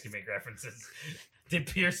so you guys can make references. Did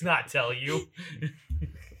Pierce not tell you?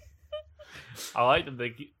 I like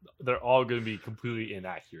that they're all going to be completely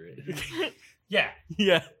inaccurate. Yeah,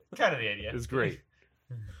 Yeah. kind of the idea. It's great.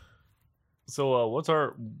 So, what's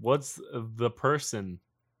the person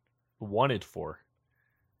wanted for?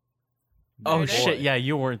 Oh Murder? shit! Yeah,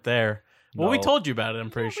 you weren't there. Well, we No. told you about it. I'm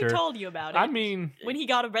pretty We sure. told you about it. I mean, when he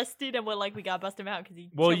got arrested and we got busted him out because he.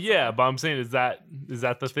 well, killed yeah, someone but I'm saying is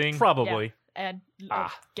that the thing? Probably. and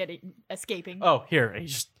Ah. escaping. Oh, here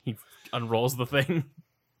he unrolls the thing.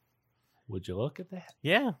 Would you look at that?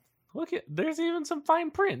 Yeah. Look at there's even some fine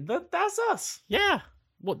print. That's us. Yeah.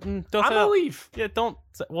 Well, don't I'm say gonna that. leave. Yeah, don't.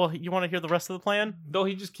 Well, you want to hear the rest of the plan? No,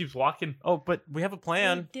 he just keeps walking. Oh, but we have a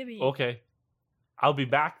plan. Dibby. Okay, I'll be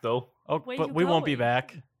back though. Oh, Where but you we won't be going?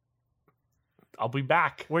 back. I'll be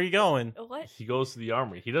back. Where are you going? What? He goes to the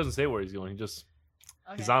armory. He doesn't say where he's going. He's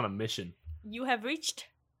Okay. on a mission. You have reached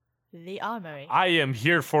the armory. I am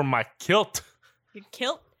here for my kilt. You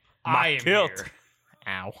killed. My I am kilt. here.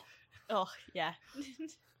 Ow. Oh yeah.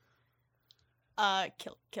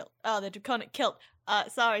 Kilt. Oh, the draconic kilt.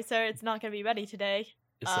 Sorry, sir, it's not gonna be ready today.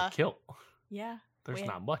 It's a kilt. Yeah, There's we-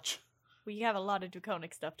 not much. we have a lot of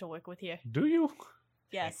draconic stuff to work with here. Do you?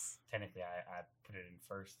 Yes, Technically, I put it in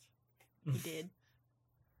first. you did.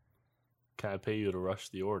 Can I pay you to rush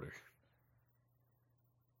the order?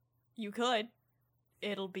 You could.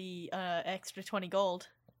 It'll be extra 20 gold.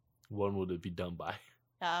 When would it be done by?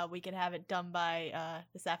 We could have it done by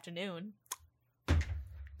this afternoon.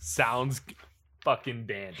 Sounds fucking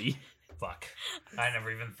dandy. Fuck. I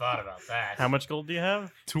never even thought about that. How much gold do you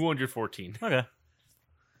have? 214. Okay.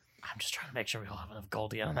 I'm just trying to make sure we all have enough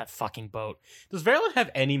gold to get on that fucking boat. Does Verilyn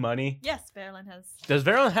have any money? Yes, Verilyn has. Does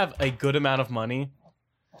Verilyn have a good amount of money?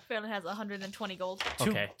 Verilyn has 120 gold.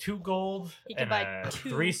 Okay. Two gold He can and buy two.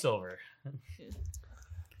 3 silver.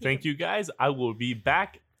 Thank you guys. I will be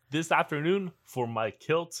back this afternoon for my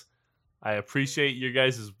kilt. I appreciate your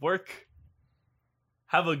guys' work.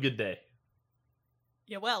 Have a good day.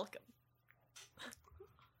 You're welcome.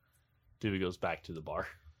 Dewey goes back to the bar.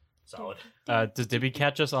 Solid. Does Dibby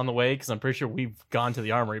catch us on the way? Because I'm pretty sure we've gone to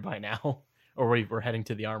the armory by now. Or we're heading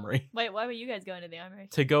to the armory. Wait, why were you guys going to the armory?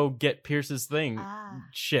 To go get Pierce's thing Ah,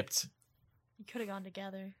 shipped. you could have gone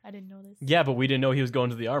together. I didn't know this. Yeah, but we didn't know he was going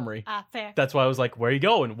to the armory. Ah, fair. That's why I was like, where are you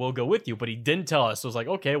going? We'll go with you. But he didn't tell us. So I was like,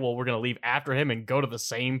 okay, well, we're going to leave after him and go to the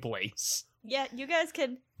same place. Yeah, you guys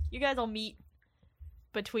can you guys all meet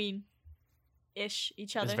between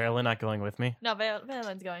each other. Is Verlin not going with me? No,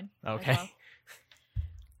 Valen's going. as Okay. well.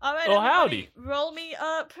 All right. Oh, everybody, howdy. Roll me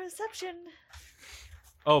perception.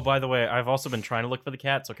 Oh, by the way, I've also been trying to look for the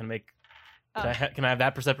cat, so can Oh. I have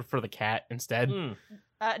that perception for the cat instead? Hmm.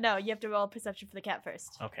 No, you have to roll perception for the cat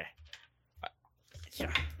first. Okay.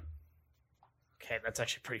 Yeah. Okay, that's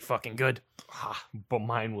actually pretty fucking good. Ah, but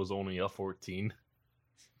mine was only a 14.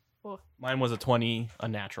 Mine was a 20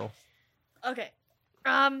 unnatural. Okay.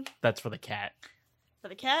 That's for the cat. For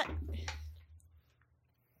the cat.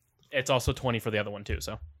 It's also 20 for the other one too,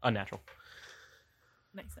 so unnatural.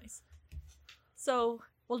 Nice. So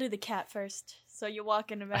we'll do the cat first. So you're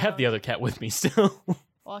walking around. I have the other cat with me still.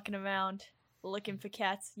 Walking around, looking for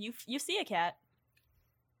cats. You see a cat.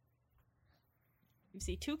 You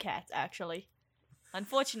see 2 cats actually.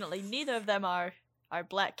 Unfortunately, neither of them are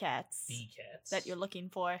black cats The cats. that you're looking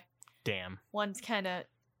for. Damn. One's kind of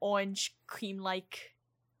orange cream-like,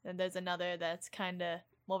 and there's another that's kind of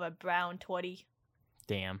more of a brown tawny.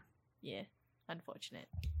 Damn. Yeah, unfortunate.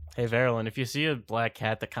 Hey, Verlin, if you see a black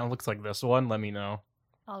cat that kind of looks like this one, let me know.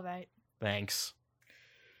 All right, Thanks.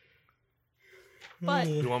 but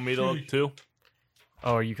You want me to look too?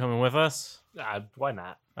 Oh, are you coming with us? Why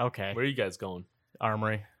not? Okay. Where are you guys going?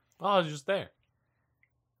 Armory. Oh, I was just there.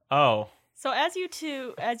 Oh. so as you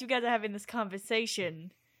guys are having this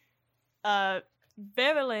conversation,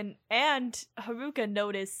 Verilyn and Haruka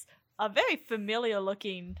notice a very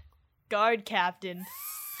familiar-looking guard captain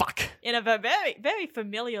Fuck. in a very, very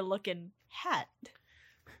familiar-looking hat.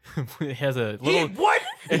 It has a little. What?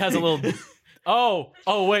 It has a little. Oh.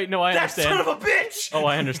 Oh wait. No, I That understand. son of a bitch! Oh,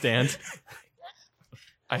 I understand.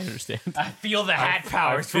 I understand. I feel the hat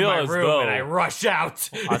powers from feel my as room though- and I rush out.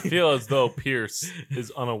 I feel as though Pierce is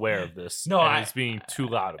unaware of this. No, and I- is being too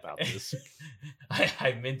loud about this.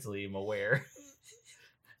 I mentally am aware.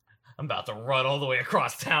 I'm about to run all the way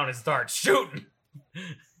across town and start shooting.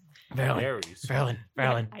 Verlin. Aries. Verlin.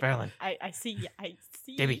 I see.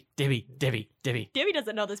 Dibby. Dibby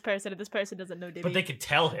doesn't know this person, and this person doesn't know Dibby. But they could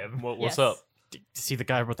tell him. What's Yes. up? See the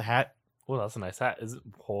guy with the hat? Well, that's a nice hat. Is it?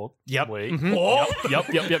 Hold. Yep. Wait. Mhm. Oh!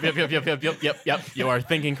 Yep. You are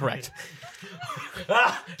thinking correct.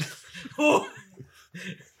 Ah! Ooh.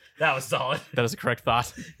 That was solid. That is a correct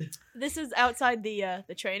thought. This is outside the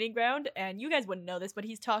training ground, and you guys wouldn't know this, but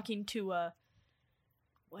he's talking to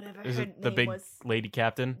whatever Is her it the name big was. lady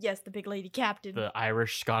captain? Yes, the big lady captain. The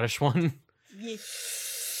Irish Scottish one? Ye-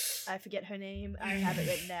 I forget her name. I have it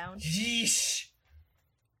written down. Yeesh.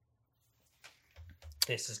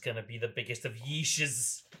 This is gonna be the biggest of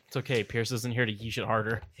yeeshes. It's okay. Pierce isn't here to yeesh it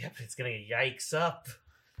harder. Yep, it's gonna yikes up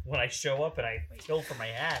when I show up and I kill for my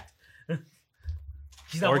hat.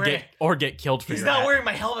 He's not wearing. Get killed for He's your not hat. wearing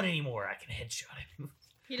my helmet anymore. I can headshot him.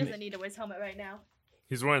 He doesn't need to wear his helmet right now.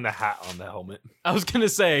 He's wearing the hat on the helmet. I was gonna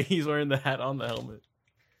say he's wearing the hat on the helmet.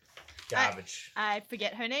 Garbage. I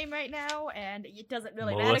forget her name right now, and it doesn't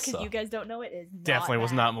really matter because Melissa. you guys don't know it. Is not Definitely was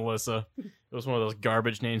that. not Melissa. It was one of those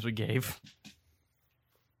garbage names we gave.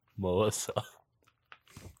 Melissa.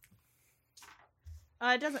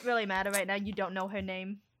 It doesn't really matter right now. You don't know her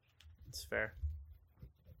name. It's fair.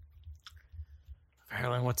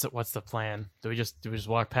 Verlin, what's the plan? Do we just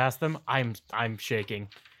walk past them? I'm shaking.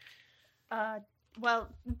 Well,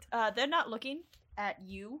 they're not looking at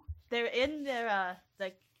you. They're in their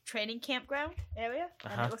the training campground area,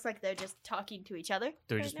 and Uh-huh. it looks like they're just talking to each other.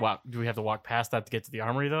 Do we right just now. walk? Do we have to walk past that to get to the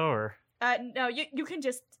armory though, or? No, you can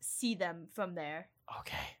just see them from there.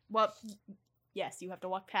 Okay. Well, yes, you have to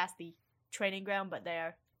walk past the training ground, but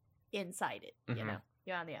they're inside it. You Mhm. know,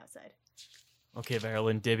 you're on the outside. Okay,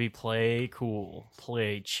 Verlin, Dibby, play cool,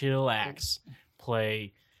 play chillax,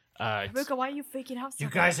 play. Haruka, why are you freaking out? so You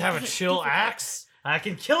guys much? have a It's chill difficult. axe? I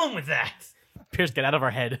can kill him with that. Pierce, get out of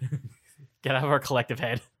our head. Get out of our collective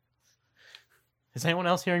head. Is anyone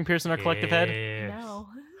else hearing Pierce in our collective head? No.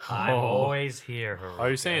 I'm Oh. always here. Are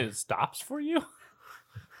you saying it stops for you?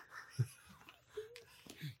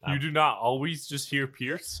 You do not always just hear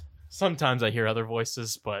Pierce? Sometimes I hear other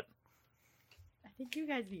voices, but I think you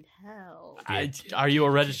guys need help. are you a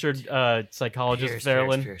registered psychologist,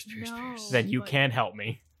 Verlin? No. Then you but- can help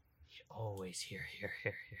me. Always here.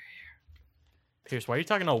 Pierce, why are you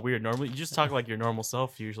talking all weird? Normally, you just talk like your normal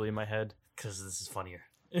self usually in my head. Because this is funnier.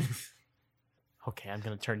 Okay, I'm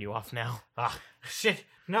gonna turn you off now. Ah, shit.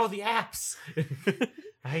 No, the apps.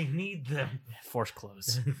 I need them. Force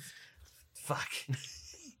close. Fuck.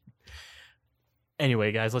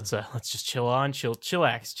 Anyway, guys, let's just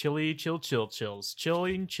chillax,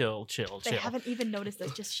 chill. They haven't even noticed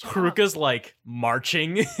us. Just shut up. Haruka's like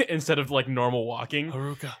marching instead of like normal walking.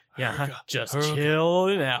 Haruka. Yeah, Haruka, just Haruka.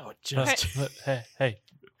 chilling out. Just Hey.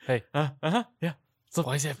 Hey, Yeah.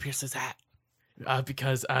 why does he have Pierce's hat?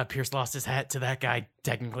 Because Pierce lost his hat to that guy,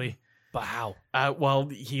 technically. But how? Well,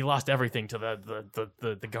 he lost everything to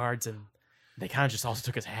the guards, and they kind of just also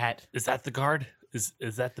took his hat. Is that the guard? Is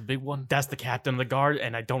that the big one? That's the captain of the guard,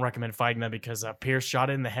 and I don't recommend fighting them because Pierce shot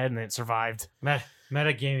it in the head and it survived.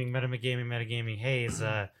 Metagaming. Hey,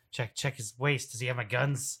 check his waist. Does he have my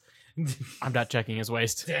guns? I'm not checking his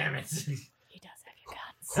waist. Damn it. He does have your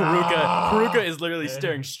guns. Haruka is literally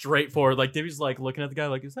staring straight forward. Like Divvy's like looking at the guy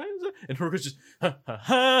like, is that? And Haruka's just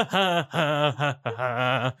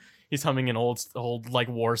he's humming an old like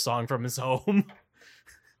war song from his home.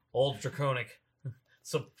 Old draconic.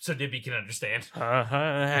 So Dibby can understand.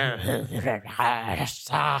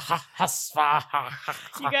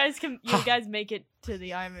 You guys make it to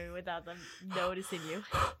the armory without them noticing you.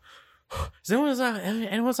 Is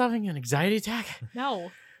anyone's having an anxiety attack?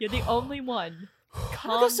 No, you're the only one.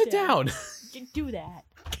 Go sit down. You do that.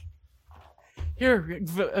 Here,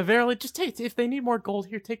 Verily, just take. If they need more gold,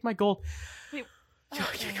 here, take my gold. Wait,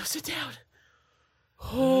 Here, go sit down.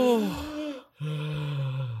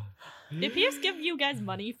 Did Pierce give you guys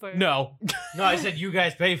money for? No. No, I said you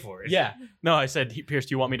guys pay for it. Yeah. No, I said, Pierce,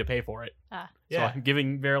 do you want me to pay for it? Ah. So I'm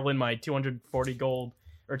giving Verilyn my 240 gold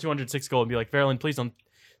or 206 gold and be like, Verilyn, please don't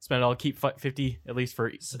spend it. I'll keep 50 at least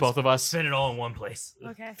for both of us. Spend it all in one place.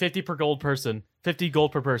 Okay. 50 per gold person. 50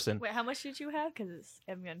 gold per person. Wait, how much did you have? Because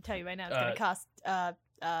I'm gonna tell you right now, it's gonna cost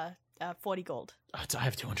 40 gold. I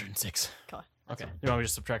have 206. Cool. Okay. You want me to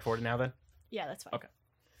just subtract 40 now then? Yeah, that's fine. Okay.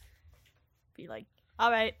 Be like, all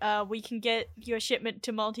right, we can get your shipment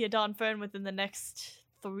to Maltia Dawnfern within the next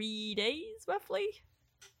 3 days, roughly,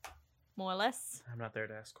 more or less. I'm not there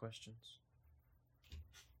to ask questions.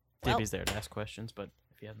 Well- Dibby's there to ask questions, but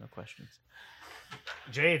if you have no questions.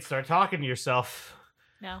 Jade, start talking to yourself.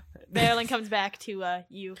 No, Marilyn comes back to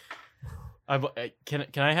you. Can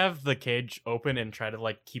I have the cage open and try to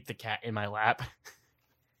like keep the cat in my lap?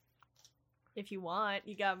 If you want,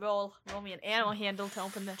 you gotta roll me an animal handle to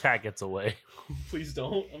open the. Cat gets away. Please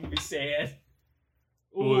don't. I'm gonna be sad.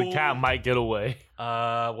 Ooh, the cat might get away.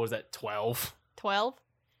 What was that? 12. 12.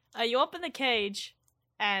 You open the cage,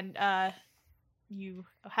 and how do you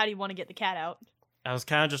want to get the cat out? I was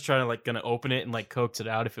kind of just trying to like gonna open it and like coax it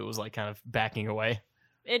out if it was like kind of backing away.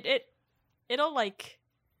 It'll like.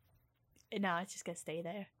 No, it's just gonna stay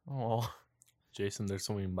there. Oh, Jason, there's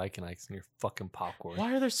so many Mike and Ikes in your fucking popcorn.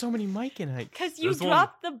 why are there so many Mike and Ike? Cause you There's one-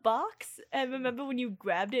 dropped the box, and remember when you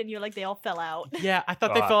grabbed it and you're like they all fell out. Yeah, I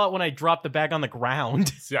thought they fell out when I dropped the bag on the ground.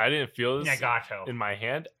 See, I didn't feel this Nagato. in my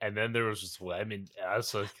hand, and then there was just I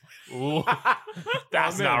was like, ooh,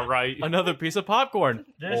 that's man. not right. Another piece of popcorn.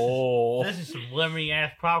 This is some lemony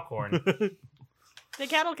ass popcorn. The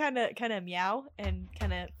cat will kind of meow and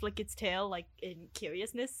kind of flick its tail like in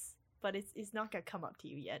curiousness, but it's not gonna come up to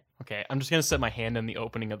you yet. Okay, I'm just gonna set my hand in the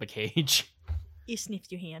opening of the cage. It sniffs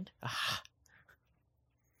your hand.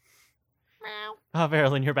 Meow. Oh,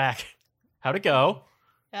 Verilyn, you're back. How'd it go?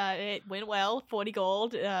 It went well. 40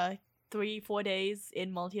 gold. 3-4 days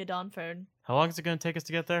in Maltia Dawnfern. How long is it gonna take us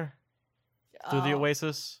to get there? Through the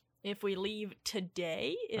Oasis? If we leave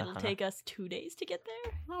today, it'll take us 2 days to get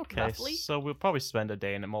there. Okay, roughly. so we'll probably spend a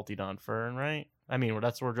day in a Multi-Dawnfern, right? I mean,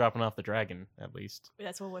 that's where we're dropping off the dragon, at least.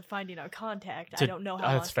 That's where we're finding our contact. To- I don't know how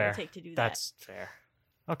long that's it's gonna fair. take to do That's fair.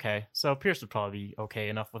 Okay, so Pierce would probably be okay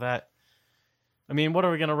enough with that. I mean, what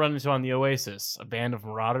are we going to run into on the Oasis? A band of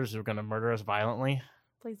marauders who are going to murder us violently?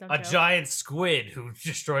 that. Please don't A joke. giant squid who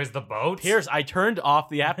destroys the boat. Pierce, I turned off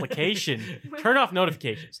the application. Turn off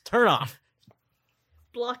notifications. Turn off.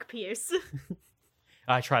 Block Pierce.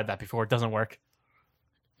 I tried that before. It doesn't work.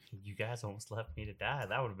 You guys almost left me to die.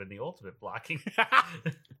 That would have been the ultimate blocking.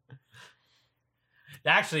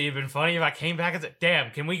 Actually, it'd been funny if I came back and said, "Damn,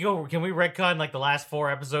 can we retcon like the last 4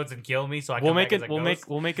 episodes and kill me so I We'll come make back it. as a ghost?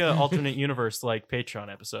 We'll make an alternate universe like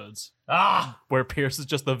Patreon episodes Ah, where Pierce is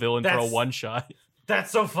just the villain for a That's- one shot. that's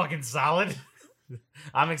so fucking solid.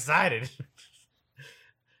 I'm excited.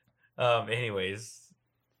 Anyways,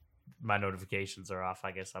 my notifications are off.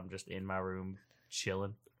 I guess I'm just in my room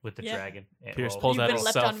chilling with the Yeah. dragon. Pierce Roll- pulls You've out been his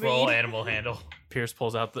left cell. on read. roll animal handle. Pierce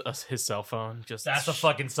pulls out his cell phone. Just That's a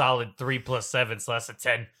fucking solid 3 + 7, so that's a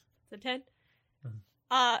 10. It's a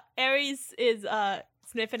 10. Ares is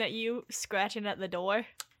sniffing at you, scratching at the door,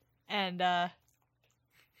 and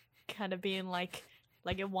kind of being like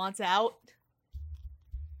it wants out.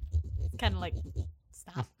 Kind of like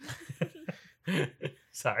stop.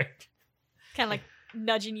 Sorry. Kind of like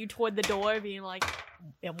nudging you toward the door, being like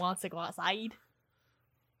it wants to go outside.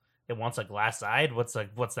 It wants a glass eyed. What's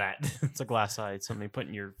that? It's a glass eye. It's something you put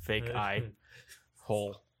in your fake eye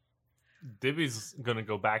hole. Dibby's gonna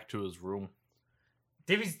go back to his room.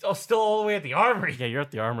 Davey's still all the way at the armory. Yeah, you're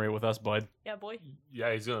at the armory with us, bud. Yeah, boy.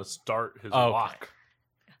 Yeah, he's gonna start his Okay. walk.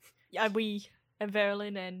 Yeah, we and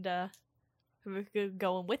Verlin and we're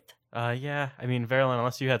going with. Yeah. I mean, Verilyn,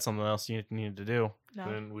 unless you had something else you needed to do. No.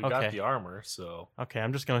 And we Okay. got the armor, so Okay,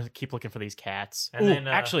 I'm just gonna keep looking for these cats. And Ooh, then,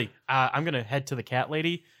 actually, I'm gonna head to the cat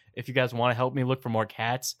lady. If you guys want to help me look for more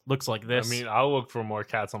cats, looks like this. I mean, I'll look for more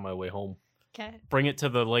cats on my way home. Okay. Bring it to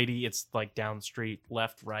the lady. It's like down the street,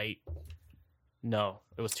 left, right. No,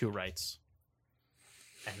 it was 2 rights.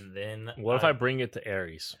 And then What if I bring it to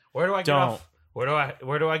Ares? Where do I get Don't. off?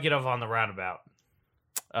 Where do I get off on the roundabout?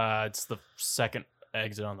 It's the second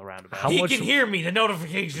exit on the roundabout. How He much- can hear me. The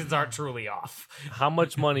notifications aren't truly off. How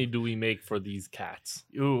much money do we make for these cats?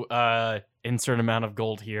 Ooh, insert amount of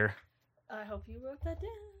gold here. I hope you wrote that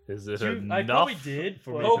down. Is it Dude, I enough probably did,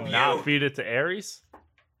 for but- me Oh, to you- not feed it to Ares?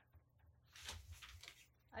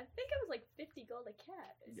 I think it was like 50 gold a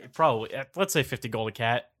cat. Probably. Let's say 50 gold a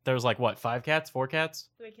cat. There's like what? 5 cats? 4 cats?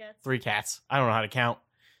 3 cats. 3 cats. I don't know how to count.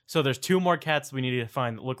 So there's 2 more cats we need to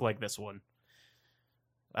find that look like this one.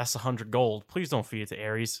 That's 100 gold. Please don't feed it to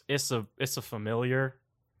Ares. It's a familiar.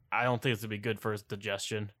 I don't think it's gonna be good for his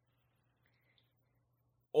digestion.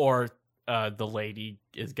 Or the lady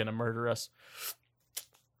is gonna murder us.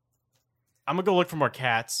 I'm gonna go look for more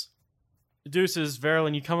cats. Deuces,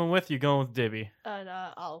 Verilyn, you coming with? You going with Dibby?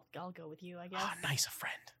 I'll go with you, I guess. Oh, nice, a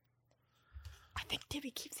friend. I think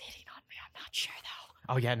Dibby keeps hitting on me. I'm not sure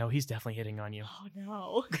though. Oh yeah, no, he's definitely hitting on you. Oh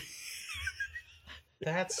no.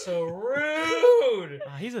 That's so rude.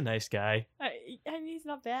 He's a nice guy. I mean, he's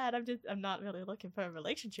not bad. I'm not really looking for a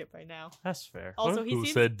relationship right now. That's fair. Also, he Who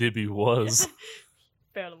seems said Dibby was?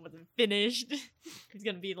 Verlin wasn't finished. He's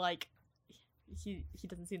gonna be like, he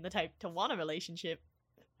doesn't seem the type to want a relationship.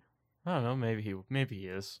 I don't know. Maybe he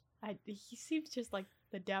is. He seems just like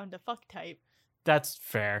the down to fuck type. That's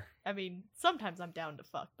fair. I mean, sometimes I'm down to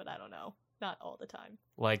fuck, but I don't know. Not all the time.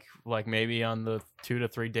 Like maybe on the 2 to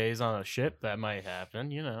 3 days on a ship that might happen.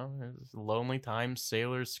 You know, it's lonely times,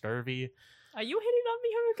 sailors, scurvy. Are you hitting on me,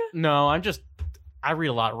 Haruka? No, I read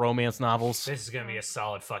a lot of romance novels. This is gonna be a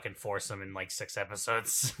solid fucking foursome in like 6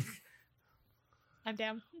 episodes. I'm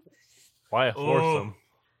down. Why a foursome?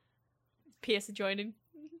 Pierce joining.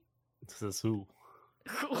 This is who?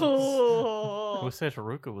 Oh, Who said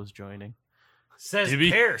Haruka was joining? Says Dibby?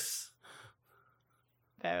 Pierce.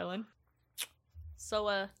 Verlin.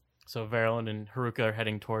 So, So Verilyn and Haruka are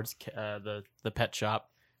heading towards the pet shop,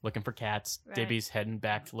 looking for cats. Right. Dibby's heading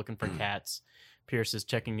back to looking for cats. Pierce is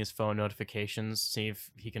checking his phone notifications, see if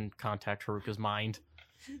he can contact Haruka's mind.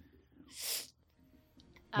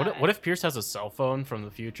 What if Pierce has a cell phone from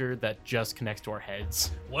the future that just connects to our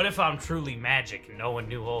heads? What if I'm truly magic and no one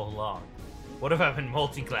knew all along? What if I've been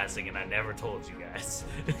multi-classing and I never told you guys?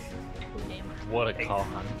 What a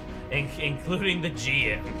con. Including the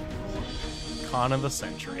GM. Con of the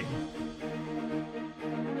century.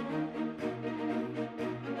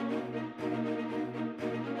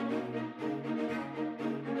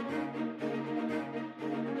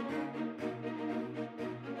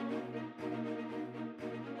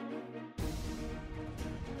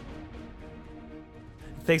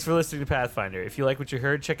 Thanks for listening to Pathfinder. If you like what you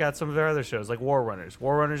heard, check out some of our other shows like War Runners.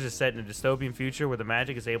 War Runners is set in a dystopian future where the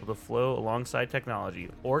magic is able to flow alongside technology.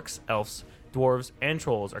 Orcs, elves, dwarves, and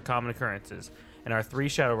trolls are common occurrences, and our 3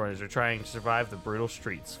 Shadowrunners are trying to survive the brutal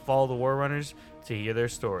streets. Follow the War Runners to hear their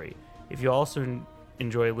story. If you also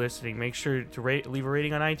enjoy listening, make sure to leave a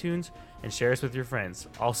rating on iTunes and share us with your friends.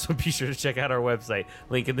 Also, be sure to check out our website,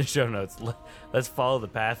 link in the show notes. Let's follow the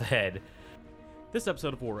path ahead. This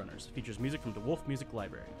episode of War Runners features music from the Wolf Music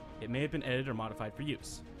Library. It may have been edited or modified for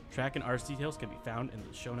use. Track and artist details can be found in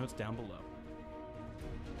the show notes down below.